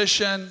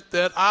position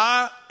that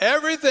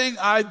everything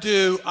I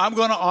do, I'm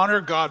going to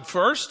honor God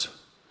first,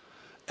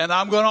 and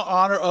I'm going to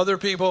honor other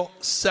people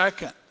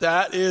second.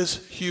 That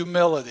is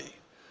humility.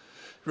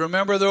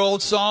 Remember the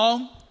old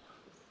song?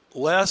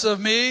 Less of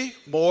me,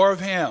 more of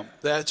him.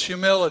 That's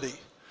humility.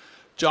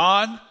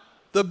 John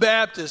the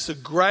Baptist, the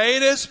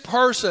greatest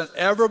person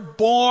ever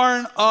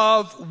born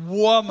of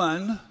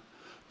woman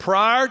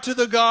prior to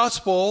the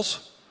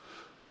Gospels,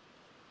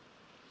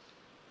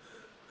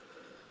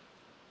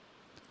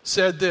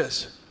 said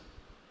this: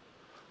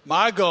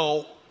 my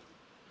goal,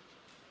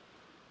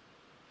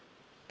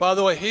 by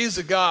the way, he's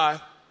the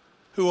guy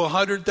who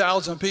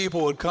 100,000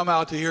 people would come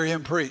out to hear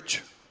him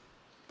preach.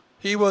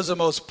 He was the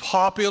most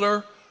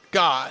popular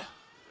guy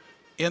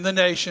in the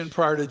nation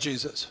prior to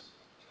Jesus.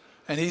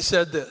 And he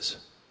said this: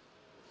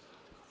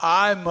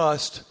 I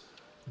must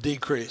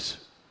decrease,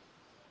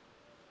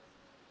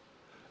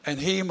 and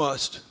he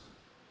must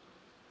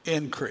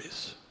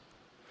increase.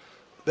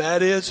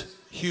 That is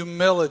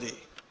humility.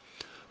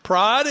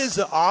 Pride is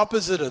the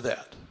opposite of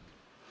that.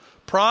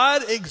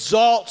 Pride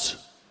exalts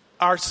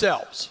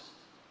ourselves.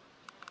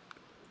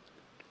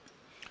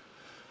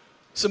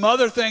 Some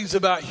other things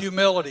about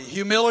humility.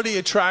 Humility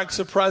attracts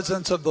the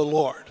presence of the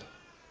Lord.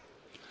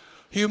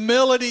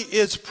 Humility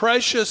is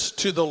precious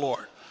to the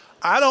Lord.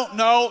 I don't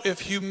know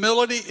if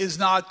humility is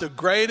not the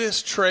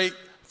greatest trait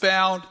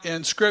found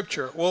in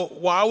Scripture. Well,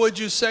 why would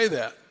you say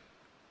that?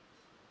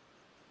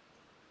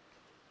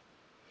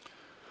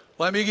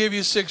 Let me give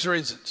you 6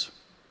 reasons.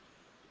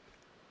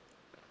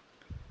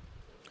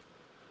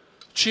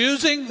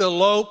 Choosing the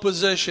low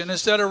position.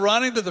 Instead of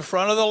running to the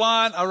front of the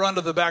line, I run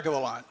to the back of the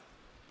line.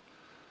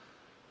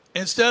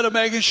 Instead of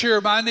making sure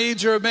my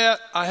needs are met,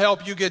 I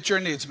help you get your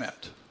needs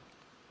met.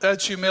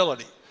 That's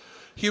humility.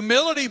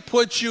 Humility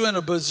puts you in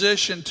a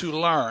position to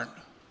learn.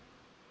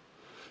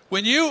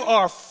 When you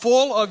are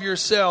full of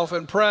yourself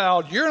and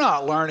proud, you're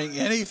not learning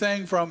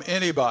anything from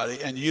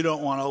anybody, and you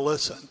don't want to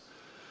listen.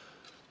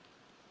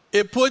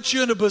 It puts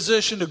you in a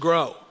position to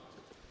grow.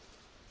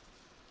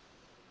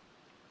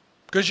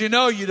 Because you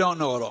know you don't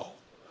know it all.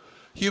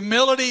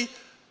 Humility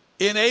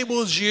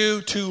enables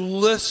you to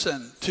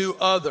listen to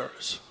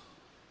others.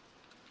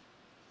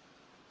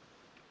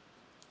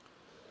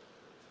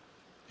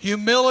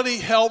 Humility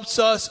helps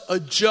us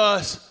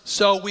adjust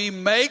so we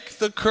make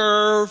the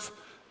curve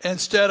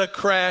instead of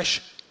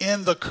crash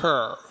in the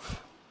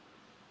curve.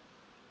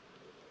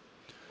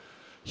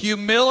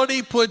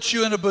 Humility puts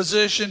you in a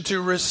position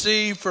to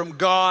receive from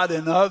God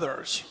and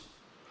others.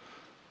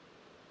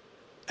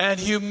 And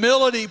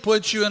humility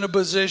puts you in a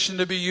position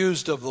to be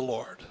used of the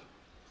Lord.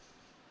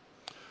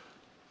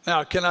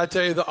 Now, can I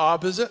tell you the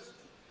opposite?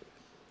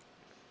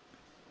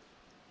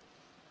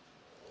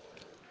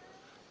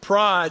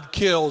 Pride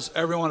kills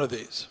every one of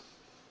these.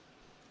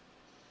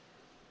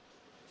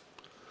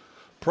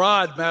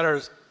 Pride,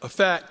 matters of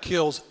fact,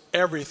 kills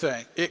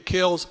everything. It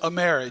kills a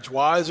marriage.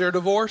 Why is there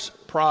divorce?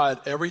 Pride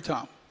every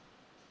time.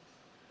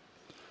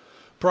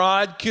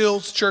 Pride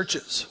kills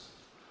churches.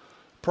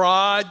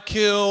 Pride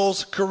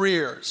kills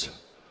careers.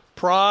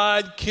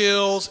 Pride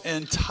kills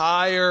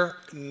entire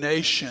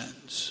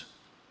nations.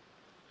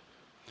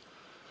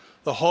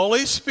 The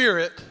Holy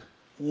Spirit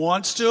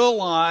wants to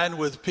align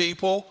with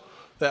people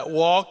that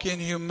walk in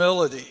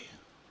humility.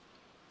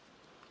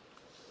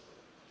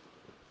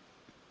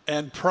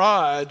 And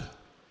pride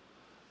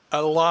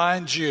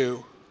aligns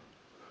you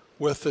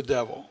with the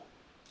devil.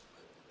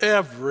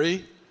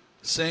 Every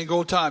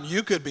single time.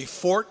 You could be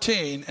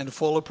 14 and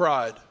full of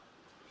pride.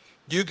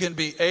 You can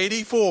be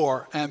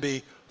 84 and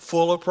be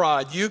full of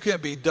pride. You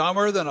can be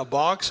dumber than a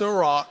box of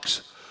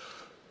rocks,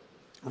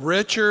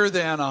 richer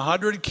than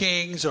 100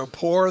 kings, or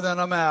poorer than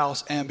a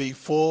mouse, and be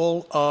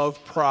full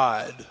of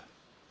pride.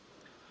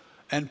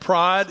 And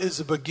pride is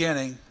the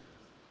beginning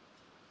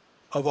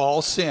of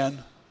all sin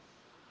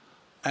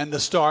and the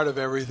start of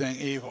everything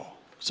evil.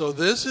 So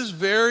this is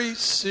very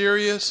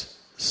serious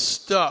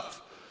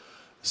stuff.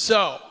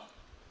 So,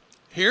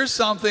 here's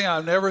something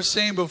I've never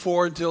seen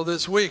before until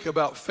this week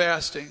about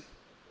fasting.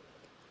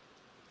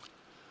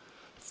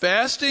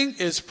 Fasting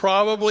is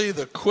probably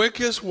the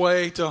quickest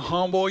way to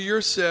humble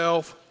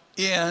yourself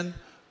in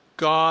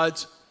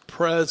God's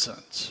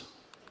presence.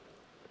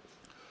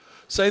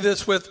 Say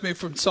this with me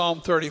from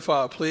Psalm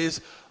 35, please.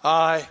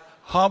 I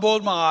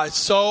humbled my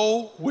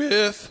soul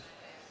with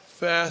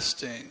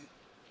fasting.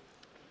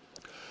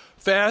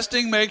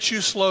 Fasting makes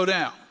you slow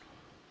down.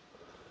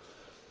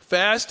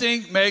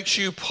 Fasting makes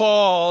you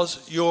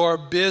pause your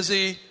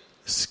busy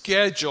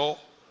schedule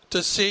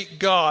to seek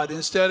God.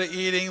 Instead of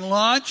eating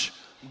lunch,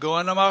 I'm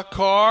going to my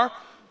car,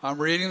 I'm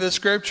reading the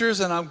scriptures,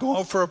 and I'm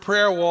going for a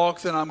prayer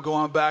walk, then I'm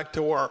going back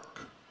to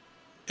work.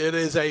 It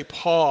is a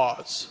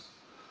pause.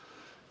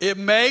 It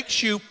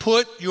makes you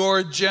put your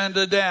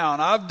agenda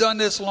down. I've done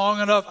this long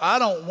enough. I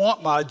don't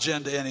want my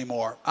agenda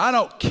anymore. I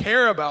don't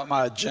care about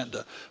my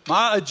agenda.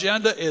 My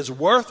agenda is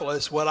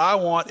worthless. What I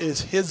want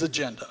is His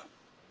agenda.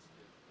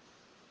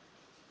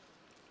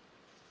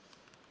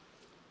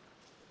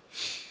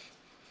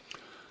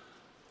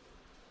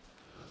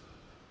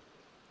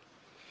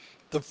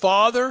 The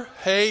Father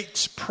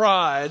hates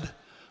pride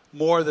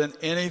more than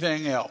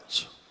anything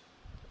else.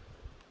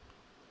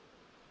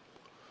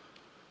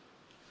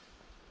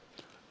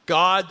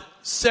 God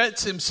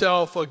sets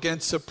Himself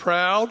against the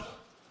proud,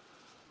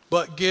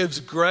 but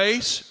gives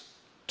grace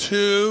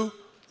to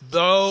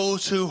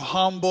those who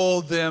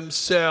humble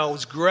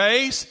themselves.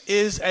 Grace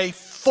is a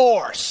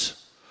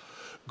force.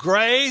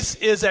 Grace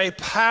is a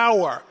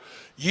power.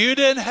 You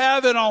didn't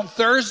have it on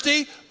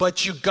Thursday,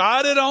 but you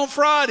got it on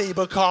Friday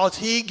because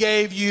He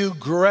gave you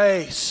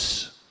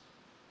grace.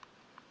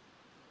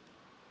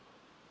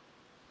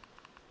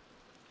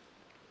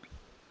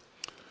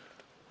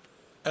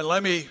 And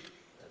let me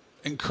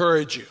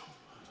encourage you.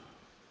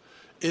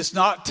 It's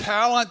not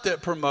talent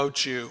that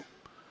promotes you.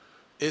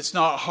 It's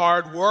not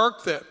hard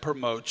work that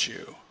promotes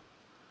you.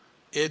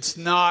 It's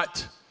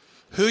not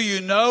who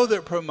you know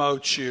that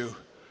promotes you.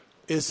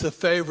 It's the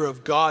favor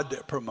of God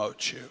that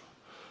promotes you.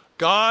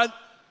 God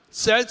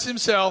sets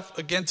Himself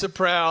against the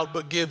proud,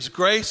 but gives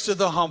grace to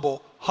the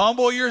humble.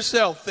 Humble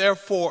yourself,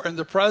 therefore, in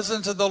the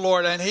presence of the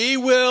Lord, and He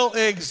will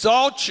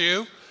exalt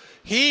you.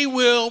 He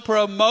will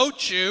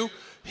promote you.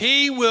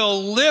 He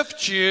will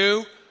lift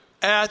you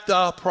at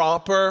the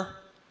proper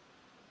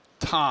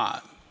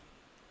time.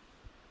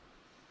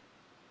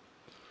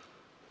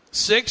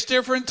 6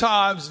 different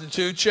times in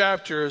 2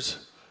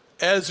 chapters,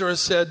 Ezra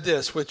said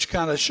this, which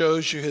kind of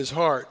shows you his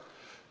heart.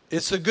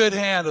 It's the good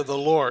hand of the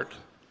Lord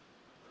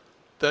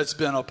that's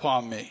been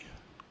upon me.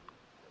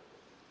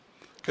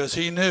 Because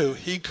He knew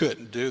he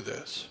couldn't do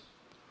this.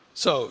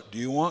 So, do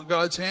you want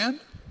God's hand?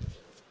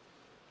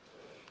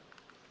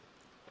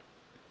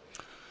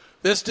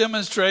 This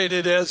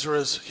demonstrated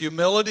Ezra's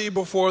humility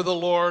before the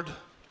Lord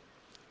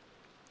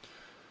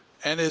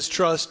and his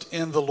trust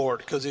in the Lord.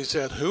 Because he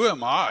said, who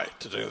am I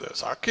to do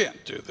this? I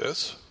can't do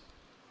this.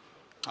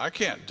 I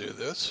can't do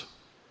this.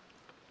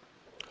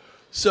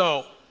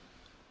 So,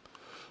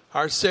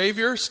 our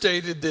Savior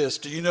stated this.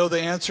 Do you know the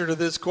answer to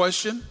this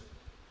question?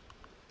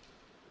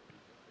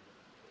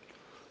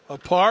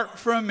 Apart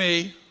from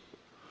me,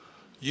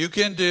 you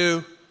can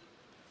do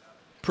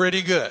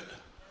pretty good.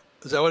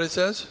 Is that what it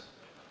says?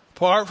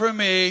 Apart from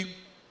me,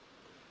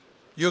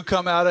 you'll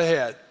come out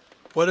ahead.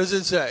 What does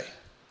it say?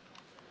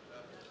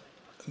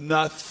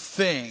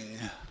 Nothing.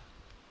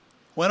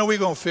 When are we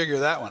going to figure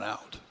that one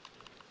out?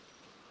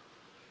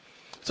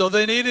 So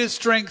they needed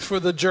strength for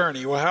the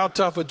journey. Well, how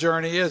tough a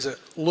journey is it?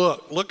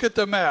 Look at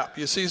the map.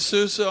 You see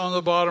Susa on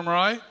the bottom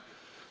right?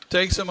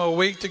 Takes them a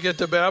week to get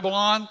to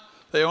Babylon.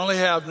 They only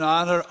have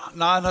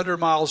 900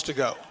 miles to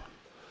go.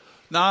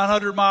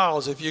 900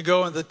 miles. If you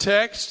go in the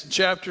text,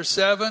 chapter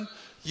 7,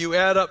 you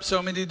add up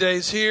so many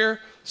days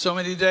here, so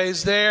many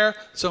days there,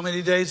 so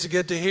many days to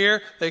get to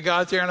here. They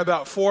got there in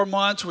about 4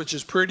 months, which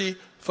is pretty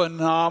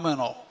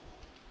phenomenal.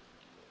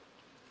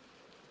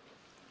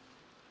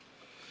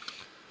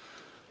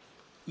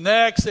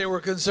 Next, they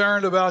were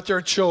concerned about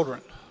their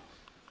children.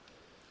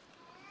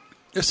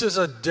 This is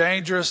a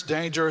dangerous,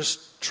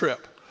 dangerous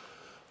trip.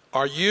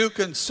 Are you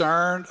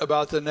concerned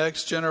about the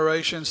next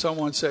generation?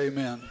 Someone say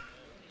amen.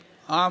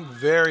 I'm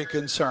very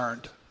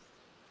concerned.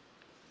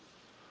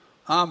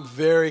 I'm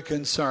very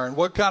concerned.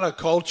 What kind of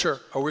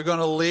culture are we going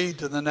to lead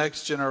to the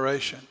next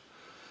generation?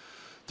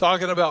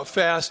 Talking about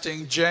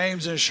fasting,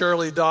 James and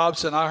Shirley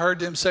Dobson, I heard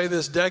them say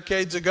this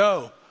decades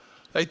ago.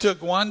 They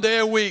took 1 day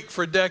a week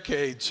for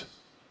decades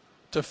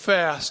to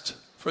fast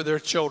for their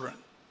children.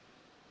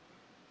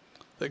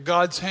 That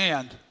God's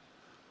hand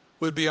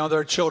would be on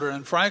their children.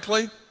 And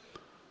frankly,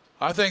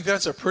 I think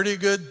that's a pretty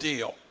good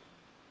deal.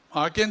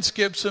 I can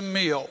skip some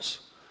meals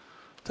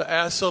to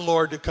ask the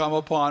Lord to come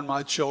upon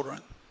my children.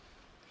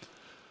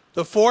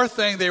 The fourth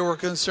thing they were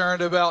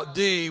concerned about,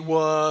 D,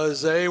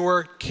 was they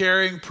were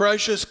carrying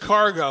precious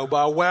cargo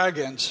by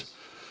wagons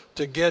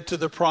to get to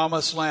the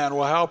promised land.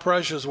 Well, how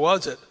precious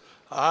was it?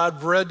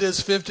 I've read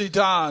this 50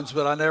 times,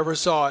 but I never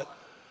saw it.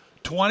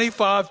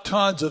 25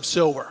 tons of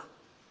silver.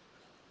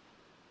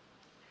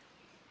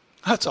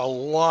 That's a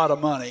lot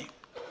of money.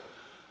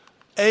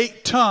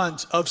 8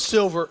 tons of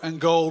silver and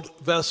gold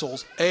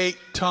vessels. 8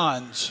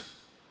 tons.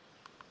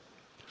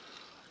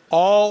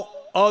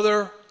 All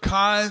other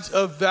kinds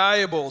of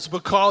valuables,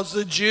 because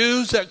the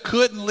Jews that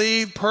couldn't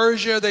leave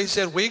Persia, they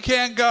said, we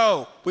can't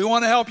go. We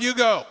want to help you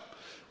go.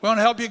 We want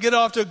to help you get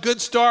off to a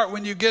good start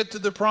when you get to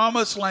the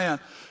promised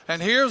land.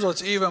 And here's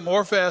what's even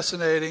more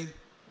fascinating.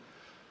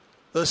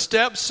 The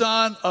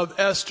stepson of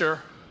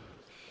Esther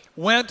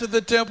went to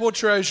the temple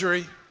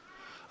treasury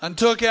and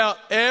took out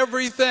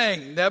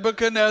everything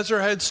Nebuchadnezzar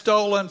had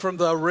stolen from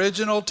the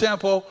original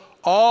temple,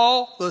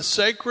 all the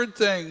sacred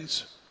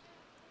things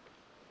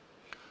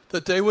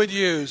that they would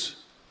use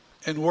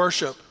in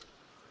worship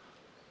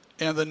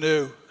in the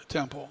new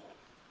temple.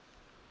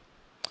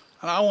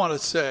 And I want to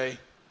say,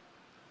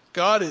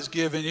 God has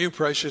given you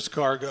precious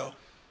cargo.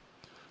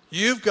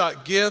 You've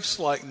got gifts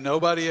like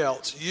nobody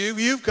else.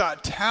 You've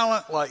got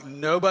talent like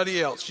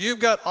nobody else. You've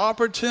got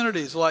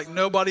opportunities like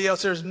nobody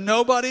else. There's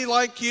nobody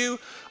like you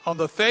on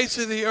the face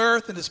of the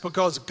earth, and it's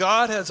because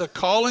God has a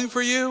calling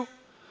for you.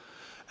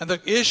 And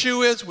the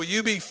issue is, will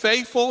you be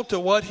faithful to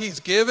what He's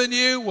given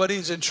you, what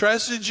He's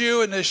entrusted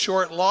you in this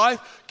short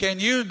life? Can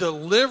you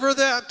deliver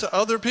that to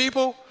other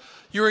people?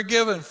 You were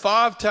given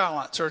 5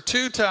 talents or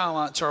 2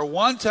 talents or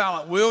 1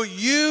 talent. Will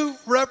you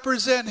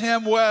represent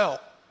Him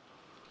well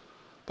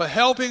by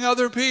helping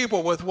other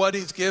people with what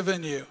He's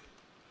given you?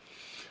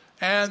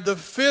 And the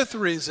 5th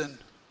reason,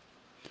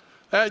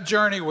 that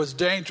journey was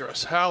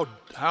dangerous. How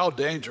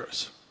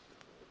dangerous?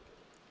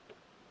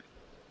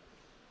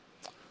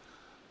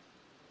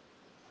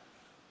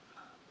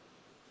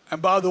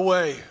 And by the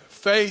way,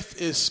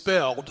 faith is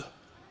spelled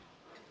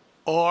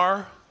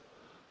R-I-S-K.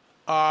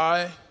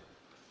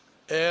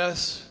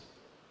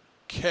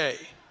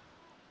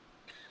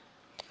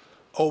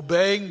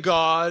 Obeying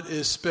God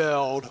is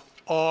spelled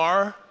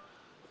R-I-S-K.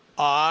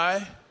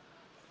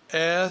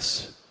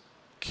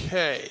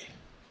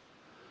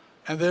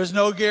 And there's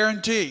no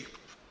guarantee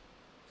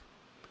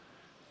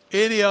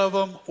any of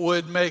them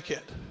would make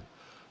it.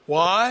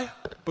 Why?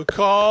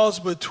 Because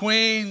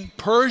between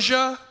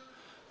Persia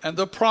and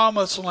the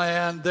promised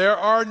land, there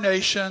are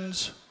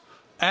nations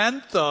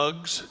and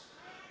thugs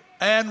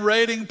and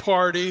raiding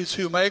parties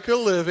who make a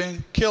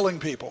living killing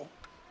people.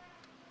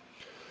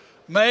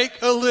 Make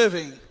a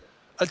living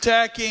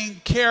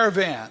attacking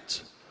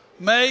caravans.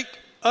 Make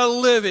a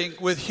living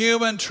with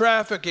human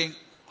trafficking.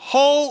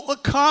 Whole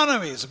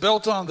economies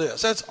built on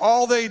this. That's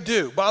all they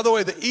do. By the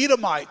way, the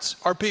Edomites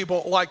are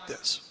people like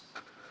this,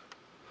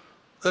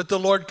 that the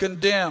Lord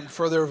condemned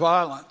for their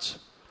violence.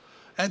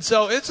 And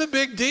so it's a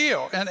big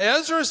deal. And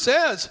Ezra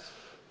says,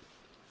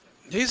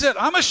 he said,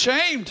 I'm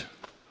ashamed.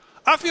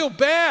 I feel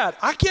bad.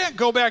 I can't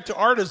go back to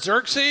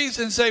Artaxerxes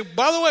and say,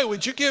 by the way,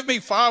 would you give me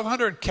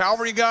 500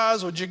 cavalry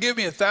guys? Would you give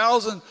me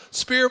 1,000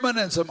 spearmen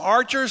and some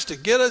archers to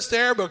get us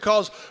there?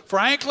 Because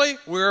frankly,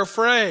 we're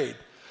afraid.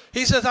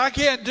 He says, I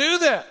can't do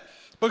that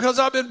because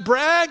I've been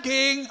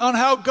bragging on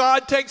how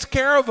God takes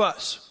care of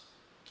us.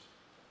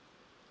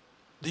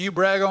 Do you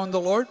brag on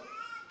the Lord?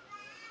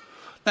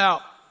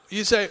 Now,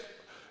 you say,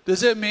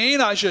 does it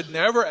mean I should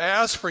never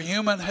ask for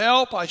human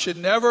help? I should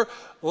never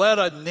let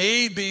a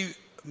need be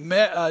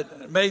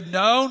made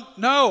known?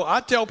 No, I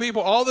tell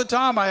people all the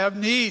time I have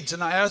needs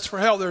and I ask for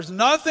help. There's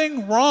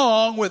nothing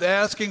wrong with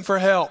asking for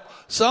help.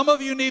 Some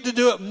of you need to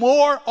do it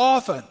more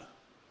often.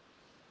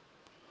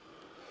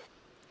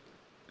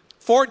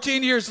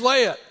 14 years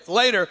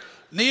later,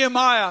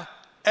 Nehemiah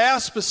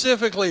asked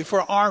specifically for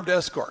an armed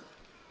escort.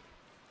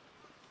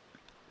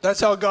 That's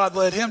how God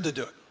led him to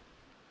do it.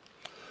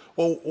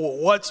 Well,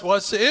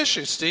 what's the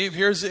issue, Steve?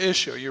 Here's the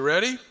issue. You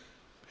ready?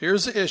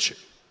 Here's the issue.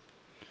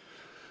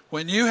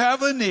 When you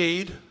have a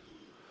need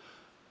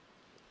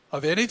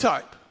of any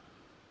type,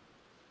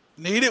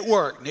 need at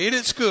work, need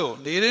at school,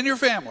 need in your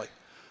family,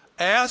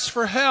 ask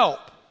for help.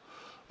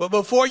 But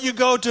before you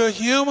go to a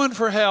human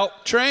for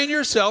help, train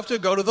yourself to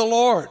go to the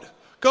Lord.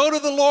 Go to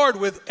the Lord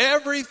with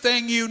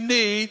everything you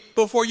need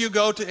before you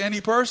go to any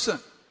person.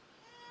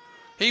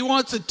 He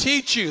wants to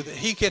teach you that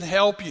he can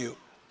help you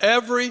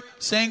every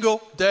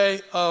single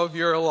day of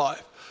your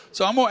life.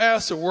 So I'm going to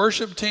ask the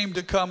worship team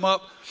to come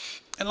up.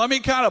 And let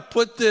me kind of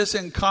put this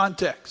in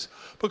context.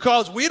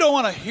 Because we don't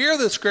want to hear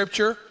the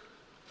scripture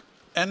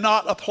and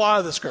not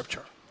apply the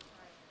scripture.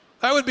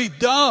 That would be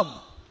dumb.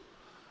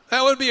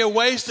 That would be a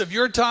waste of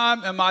your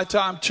time and my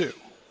time too.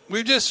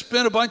 We've just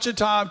spent a bunch of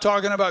time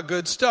talking about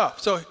good stuff.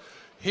 So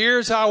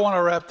here's how I want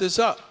to wrap this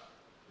up.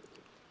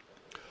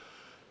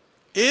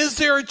 Is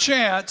there a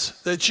chance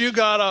that you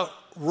got a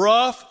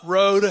rough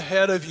road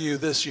ahead of you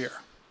this year?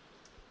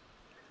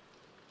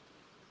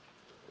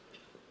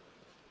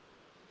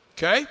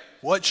 Okay?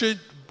 What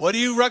do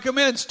you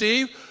recommend,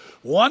 Steve?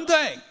 One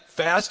thing,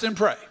 fast and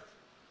pray.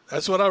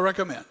 That's what I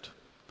recommend.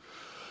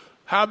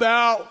 How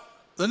about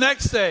the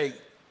next thing?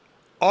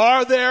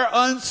 Are there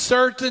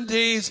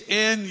uncertainties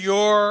in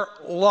your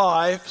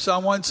life?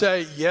 Someone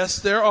say, yes,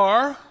 there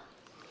are.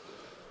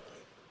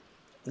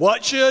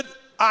 What should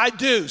I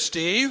do,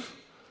 Steve?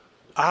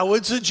 I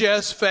would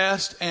suggest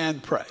fast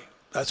and pray.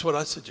 That's what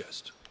I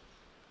suggest.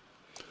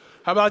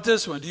 How about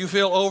this one? Do you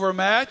feel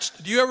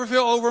overmatched? Do you ever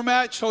feel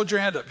overmatched? Hold your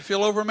hand up. You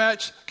feel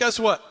overmatched? Guess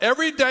what?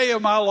 Every day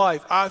of my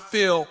life, I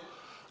feel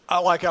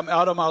like I'm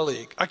out of my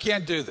league. I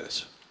can't do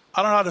this.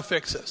 I don't know how to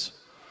fix this.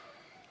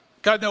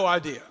 Got no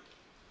idea.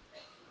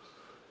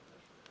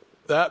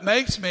 That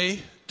makes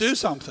me do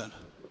something.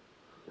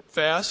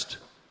 Fast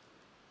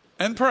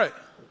and pray.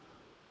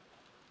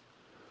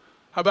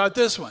 How about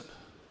this one?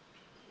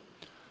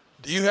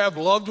 Do you have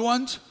loved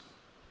ones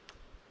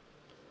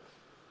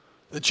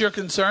that you're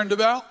concerned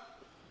about?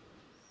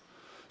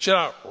 Should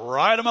I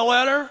write them a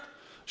letter?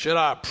 Should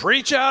I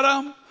preach at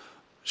them?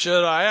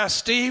 Should I ask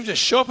Steve to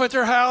show up at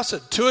their house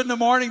at 2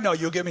 a.m? No,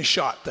 you'll get me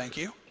shot, thank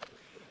you.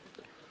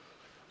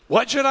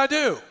 What should I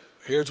do?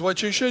 Here's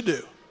what you should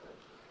do.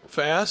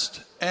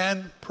 Fast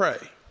and pray.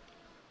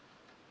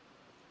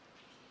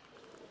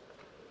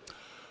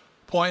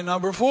 Point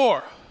number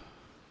 4.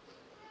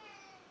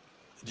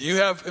 Do you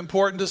have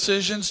important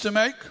decisions to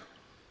make?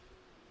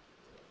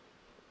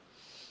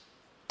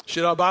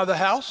 Should I buy the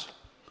house?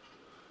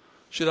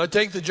 Should I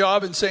take the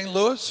job in St.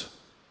 Louis?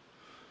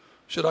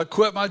 Should I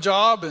quit my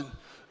job and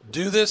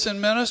do this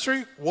in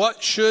ministry?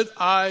 What should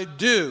I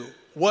do?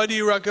 What do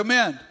you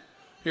recommend?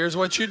 Here's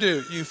what you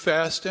do. You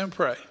fast and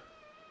pray.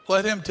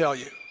 Let him tell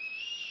you.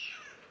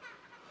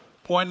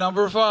 Point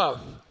number 5.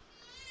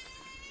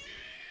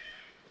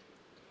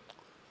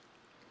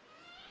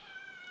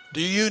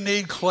 Do you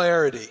need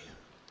clarity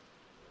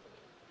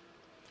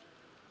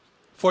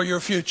for your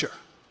future?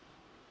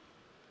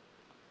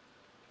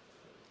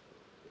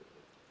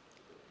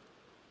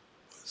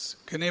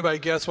 Can anybody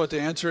guess what the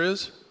answer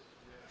is?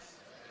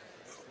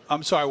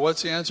 I'm sorry,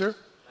 what's the answer?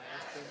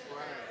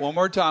 One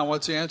more time,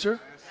 what's the answer?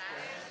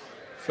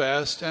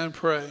 Fast and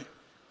pray.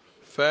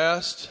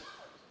 Fast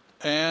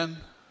and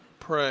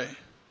pray.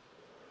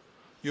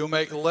 You'll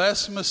make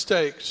less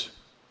mistakes.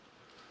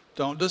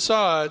 Don't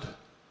decide.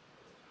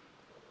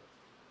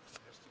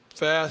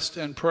 Fast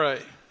and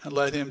pray and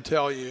let him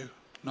tell you.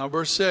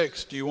 Number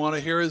 6, do you want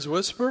to hear his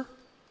whisper?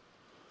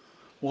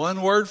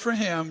 One word from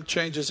him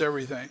changes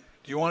everything.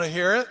 Do you want to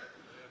hear it?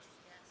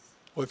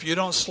 Well, if you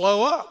don't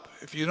slow up,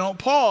 if you don't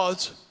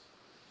pause,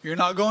 you're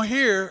not going to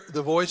hear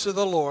the voice of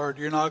the Lord.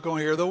 You're not going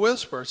to hear the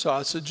whisper. So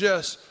I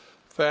suggest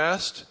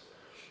fast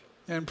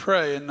and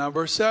pray. And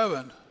number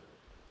 7,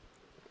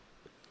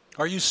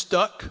 are you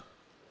stuck?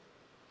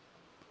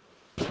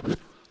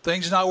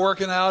 Things not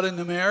working out in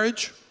the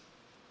marriage?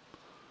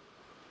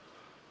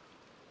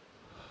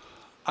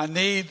 I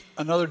need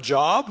another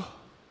job.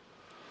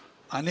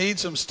 I need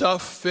some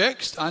stuff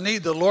fixed. I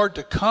need the Lord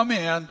to come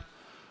in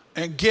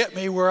and get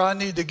me where I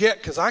need to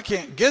get because I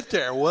can't get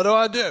there.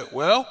 What do?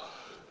 Well,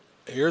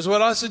 here's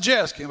what I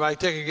suggest. Can anybody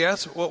take a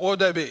guess? What would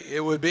that be?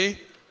 It would be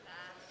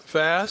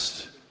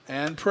fast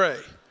and pray.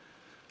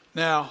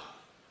 Now,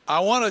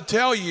 I want to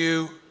tell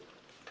you,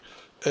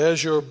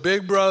 as your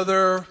big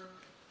brother,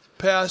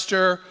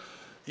 pastor,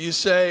 you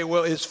say,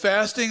 well, is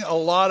fasting a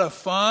lot of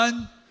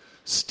fun?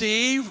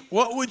 Steve,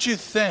 what would you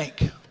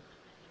think?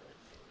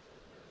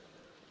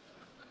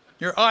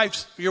 Your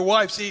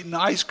wife's eating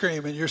ice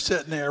cream and you're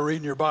sitting there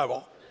reading your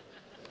Bible.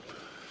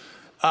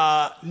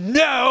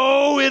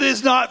 No, it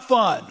is not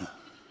fun.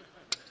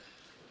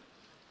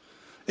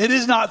 It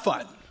is not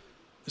fun.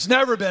 It's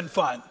never been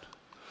fun.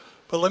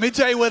 But let me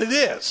tell you what it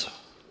is.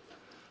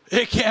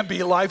 It can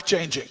be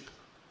life-changing.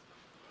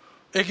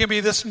 It can be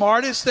the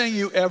smartest thing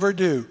you ever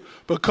do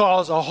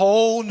because a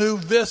whole new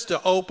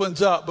vista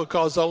opens up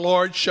because the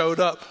Lord showed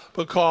up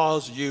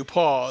because you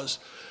paused.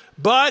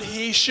 But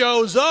he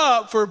shows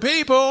up for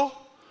people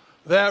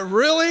that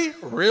really,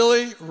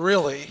 really,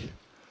 really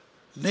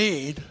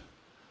need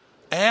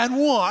and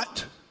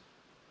want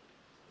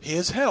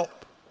his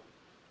help.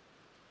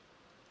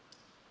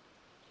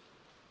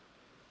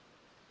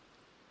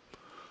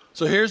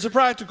 So here's the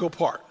practical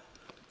part.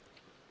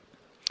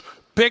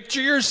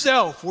 Picture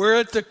yourself. We're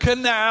at the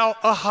Canal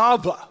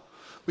Ahava.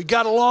 We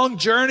got a long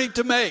journey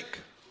to make.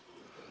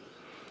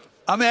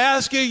 I'm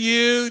asking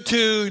you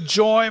to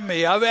join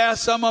me. I've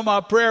asked some of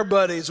my prayer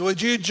buddies,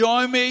 would you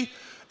join me?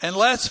 And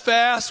let's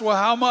fast. Well,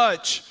 how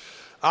much?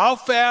 I'll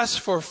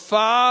fast for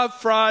 5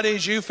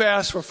 Fridays. You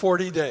fast for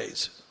 40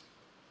 days.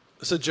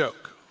 It's a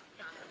joke.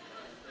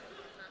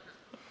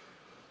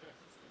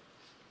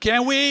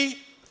 Can we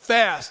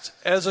fast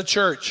as a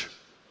church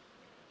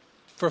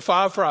for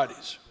 5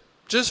 Fridays?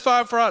 Just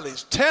 5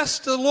 Fridays.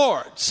 Test the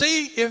Lord.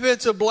 See if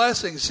it's a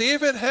blessing. See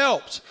if it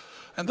helps.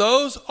 And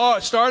those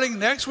are starting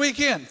next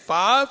weekend.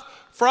 5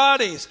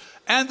 Fridays.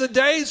 And the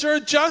days are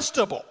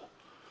adjustable.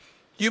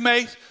 You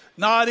may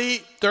not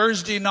eat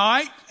Thursday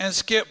night and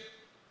skip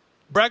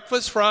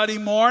breakfast Friday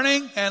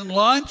morning and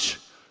lunch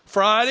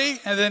Friday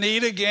and then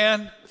eat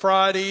again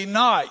Friday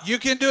night. You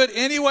can do it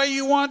any way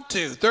you want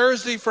to.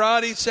 Thursday,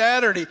 Friday,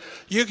 Saturday.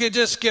 You can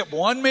just skip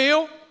 1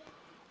 meal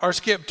or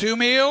skip 2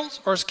 meals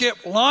or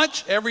skip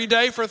lunch every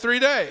day for 3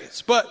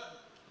 days. But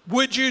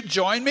would you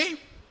join me?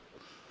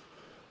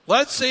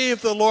 Let's see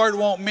if the Lord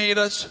won't meet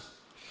us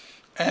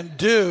and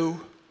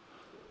do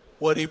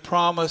what he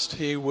promised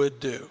he would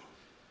do.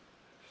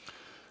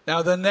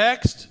 Now, the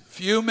next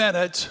few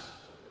minutes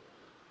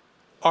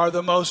are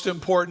the most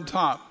important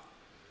time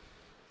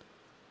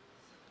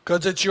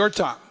because it's your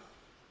time.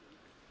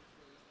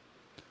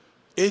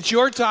 It's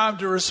your time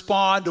to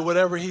respond to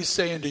whatever he's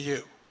saying to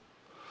you.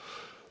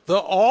 The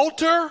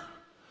altar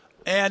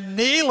and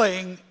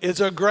kneeling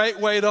is a great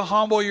way to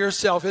humble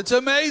yourself. It's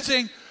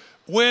amazing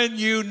when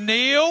you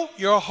kneel,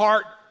 your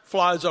heart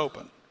flies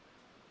open.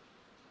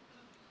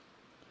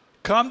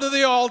 Come to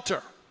the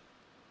altar.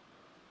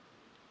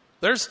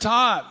 There's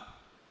time.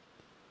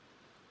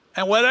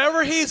 And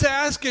whatever he's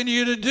asking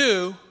you to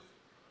do,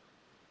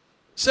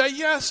 say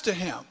yes to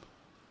him.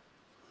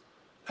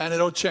 And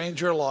it'll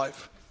change your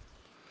life.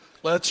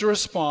 Let's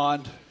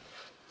respond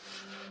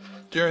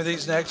during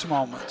these next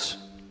moments.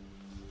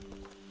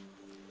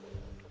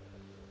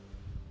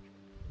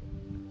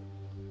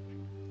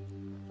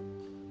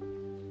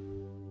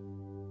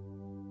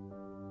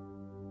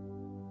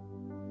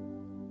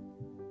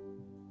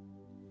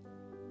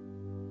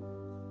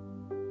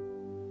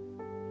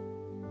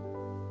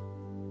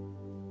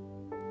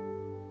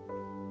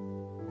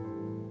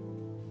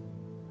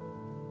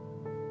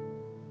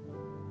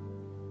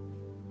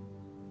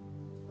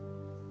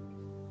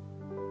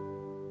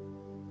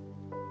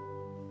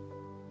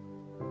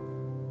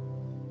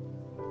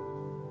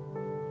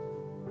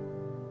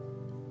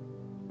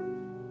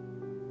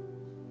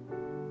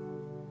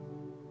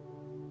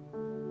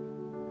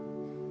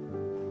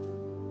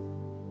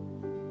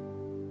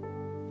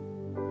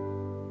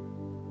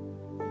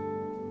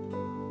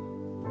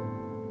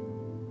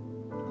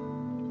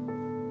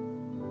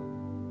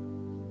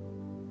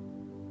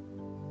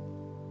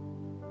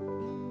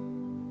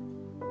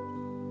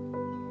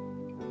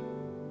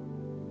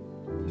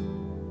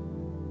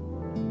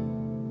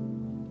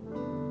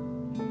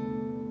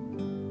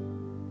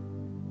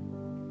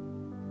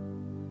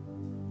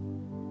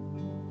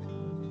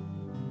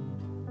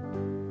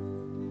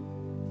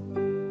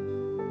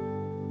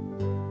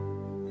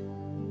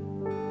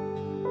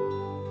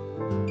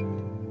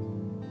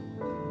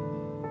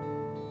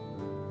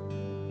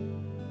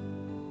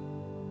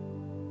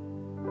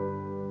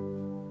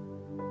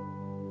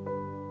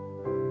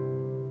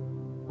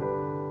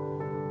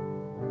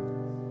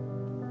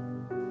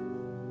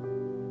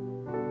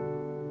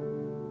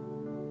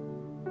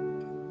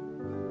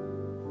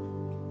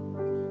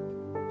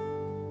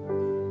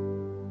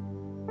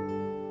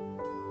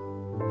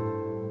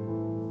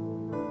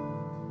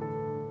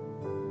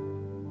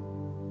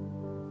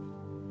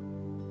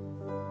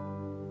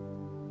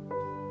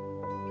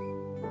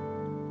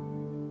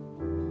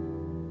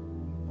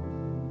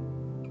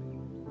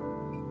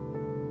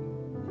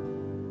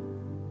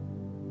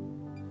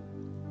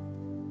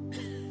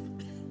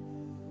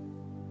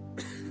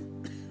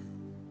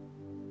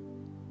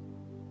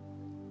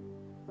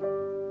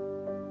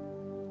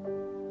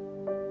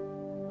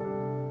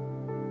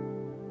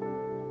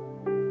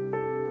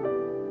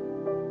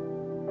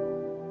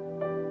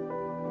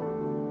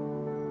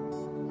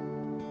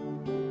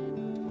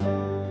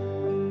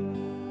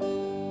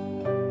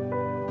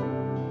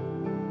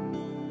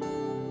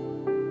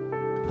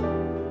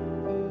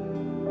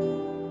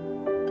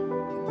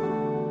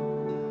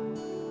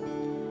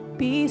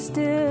 Be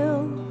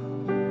still,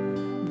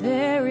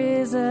 there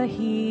is a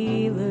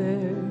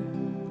healer.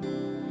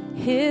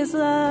 His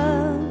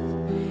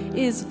love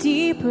is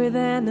deeper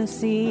than the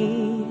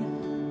sea.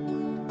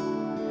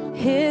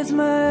 His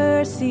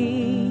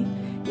mercy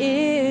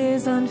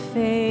is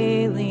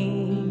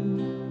unfailing.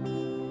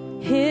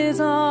 His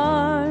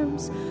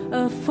arms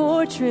a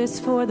fortress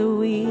for the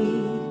weak.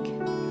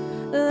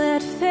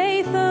 Let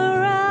faith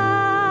arise.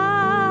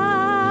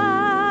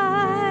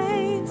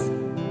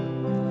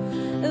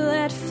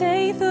 Let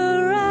faith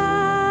arise.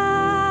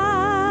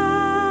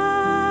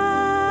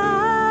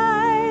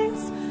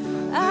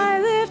 I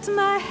lift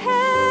my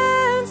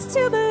hands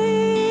to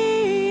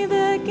believe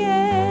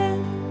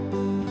again.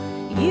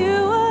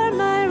 You are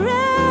my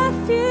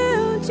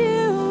refuge,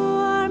 you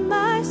are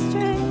my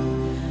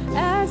strength.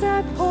 As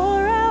I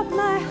pour out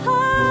my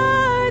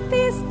heart,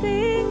 these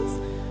things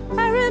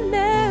I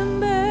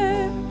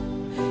remember.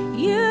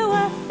 You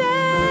are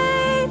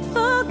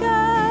faithful,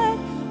 God,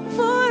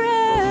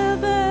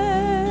 forever.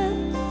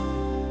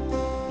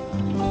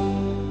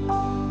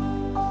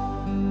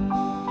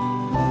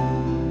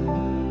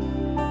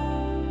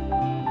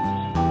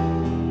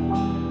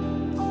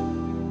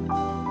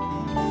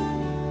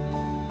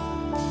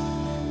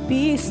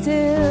 Be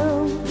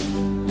still,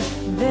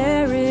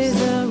 there is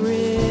a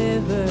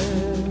river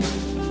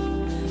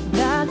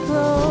that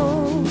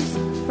flows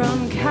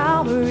from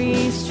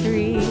Calvary's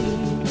tree,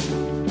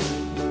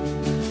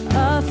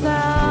 a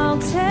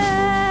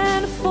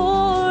fountain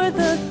for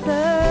the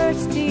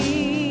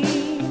thirsty,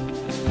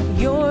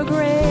 your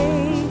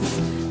grace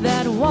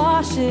that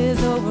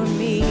washes over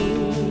me.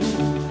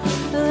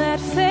 Let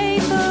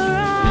faith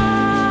arise.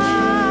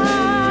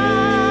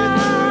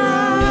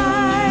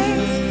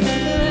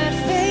 Let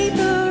faith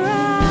arise.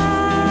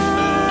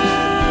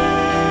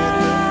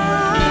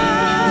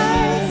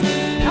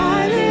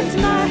 I lift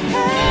my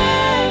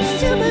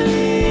hands to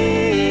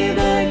believe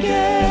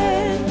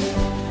again.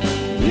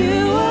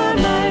 You are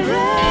my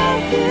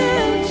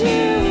refuge,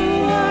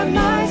 you are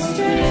my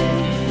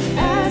strength.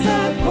 As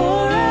I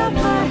pour out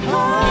my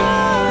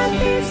heart,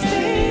 these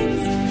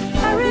things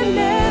I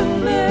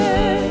remember.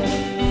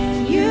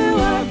 You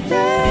are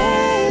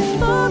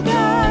faithful,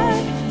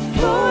 God,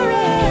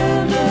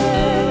 forever.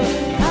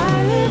 I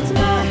lift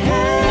my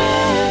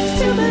hands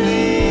to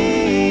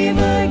believe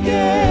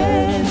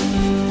again.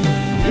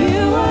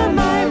 You are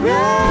my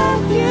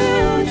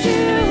refuge,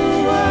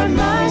 you are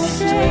my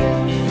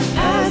strength.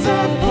 As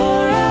I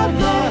pour out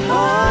my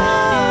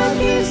heart,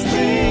 these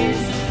things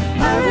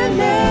I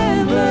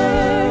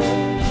remember.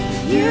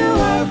 You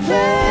are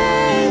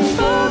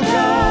faithful,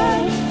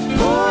 God,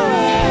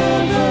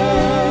 forever.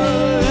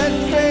 Let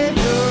faith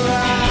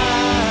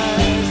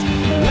arise.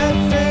 Let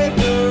faith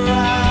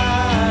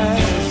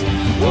arise.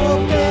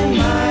 Open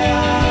my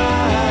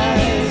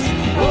eyes.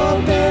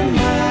 Open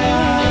my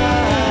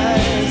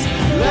eyes.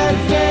 Let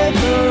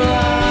faith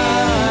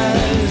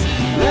arise.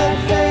 Let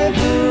faith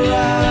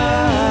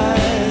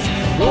arise.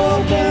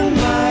 Open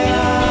my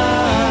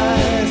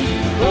eyes.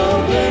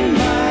 Open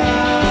my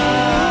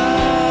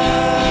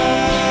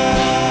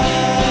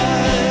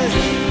eyes.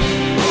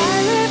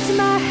 I lift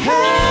my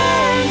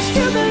hands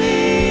to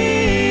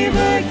believe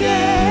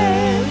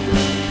again.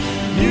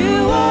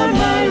 You are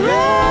my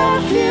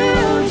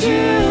refuge,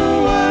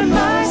 you are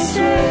my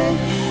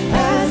strength.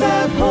 As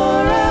I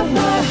pour out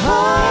my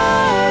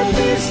heart,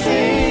 these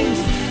things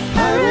I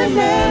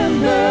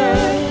remember.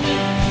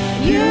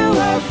 You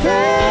are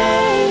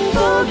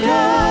faithful,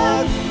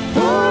 God,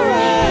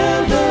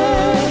 forever.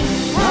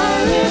 I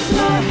lift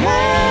my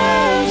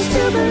hands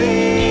to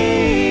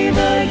believe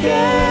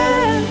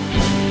again.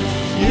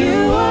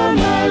 You are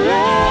my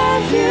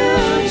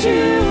refuge,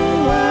 you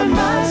are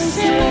my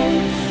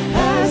strength.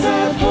 As I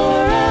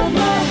pour out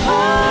my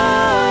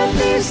heart,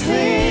 these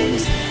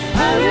things I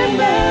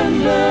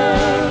remember.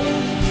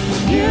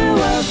 You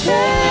are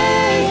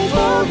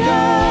faithful,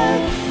 God,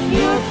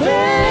 you're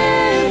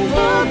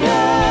faithful,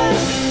 God,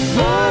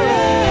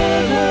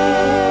 forever.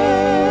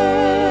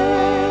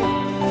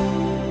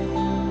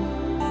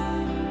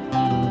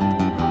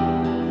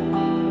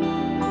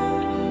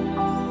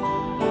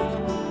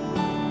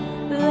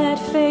 Let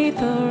faith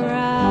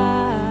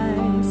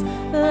arise.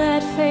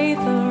 Let faith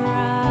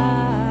arise.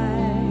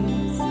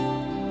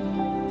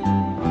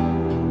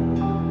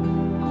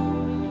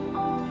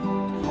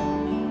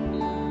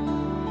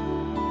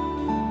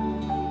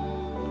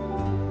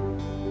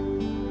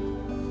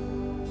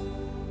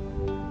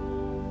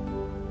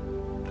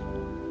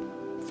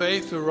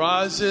 Faith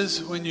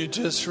arises when you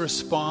just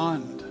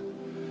respond.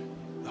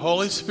 The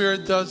Holy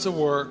Spirit does the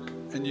work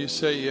and you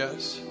say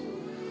yes.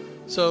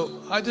 So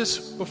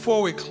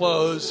before we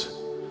close,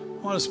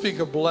 I want to speak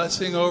a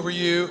blessing over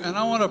you, and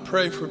I want to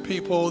pray for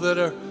people that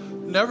are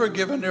never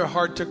given their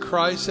heart to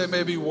Christ. They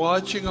may be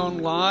watching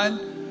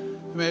online,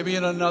 maybe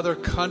in another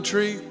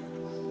country.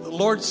 The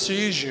Lord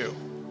sees you.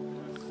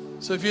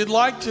 So if you'd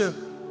like to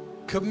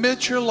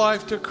commit your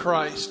life to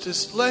Christ,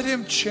 just let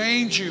Him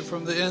change you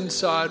from the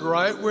inside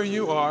right where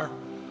you are.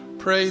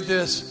 Pray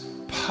this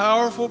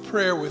powerful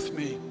prayer with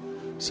me.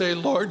 Say,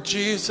 Lord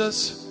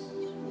Jesus,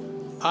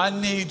 I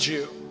need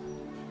you.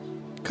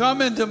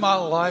 Come into my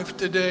life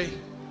today.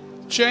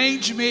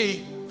 Change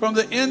me from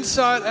the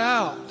inside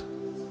out.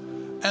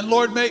 And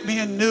Lord, make me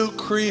a new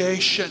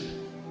creation.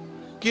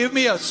 Give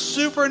me a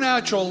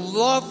supernatural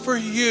love for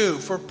you,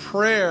 for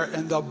prayer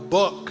and the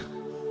book.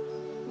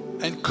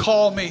 And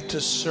call me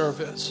to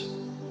service.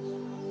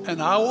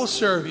 And I will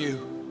serve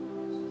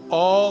you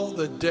all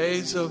the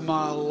days of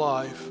my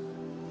life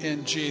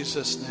in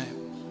Jesus'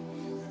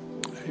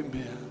 name.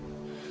 Amen.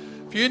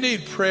 If you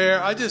need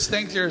prayer, I just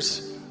think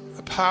there's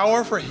a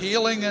power for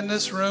healing in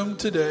this room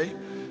today.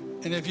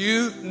 And if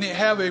you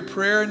have a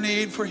prayer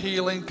need for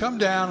healing, come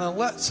down and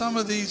let some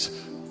of these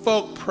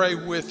folk pray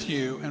with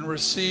you and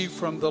receive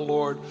from the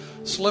Lord.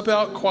 Slip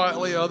out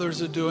quietly.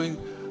 Others are doing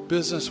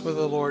business with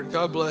the Lord.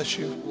 God bless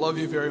you. Love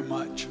you very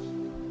much.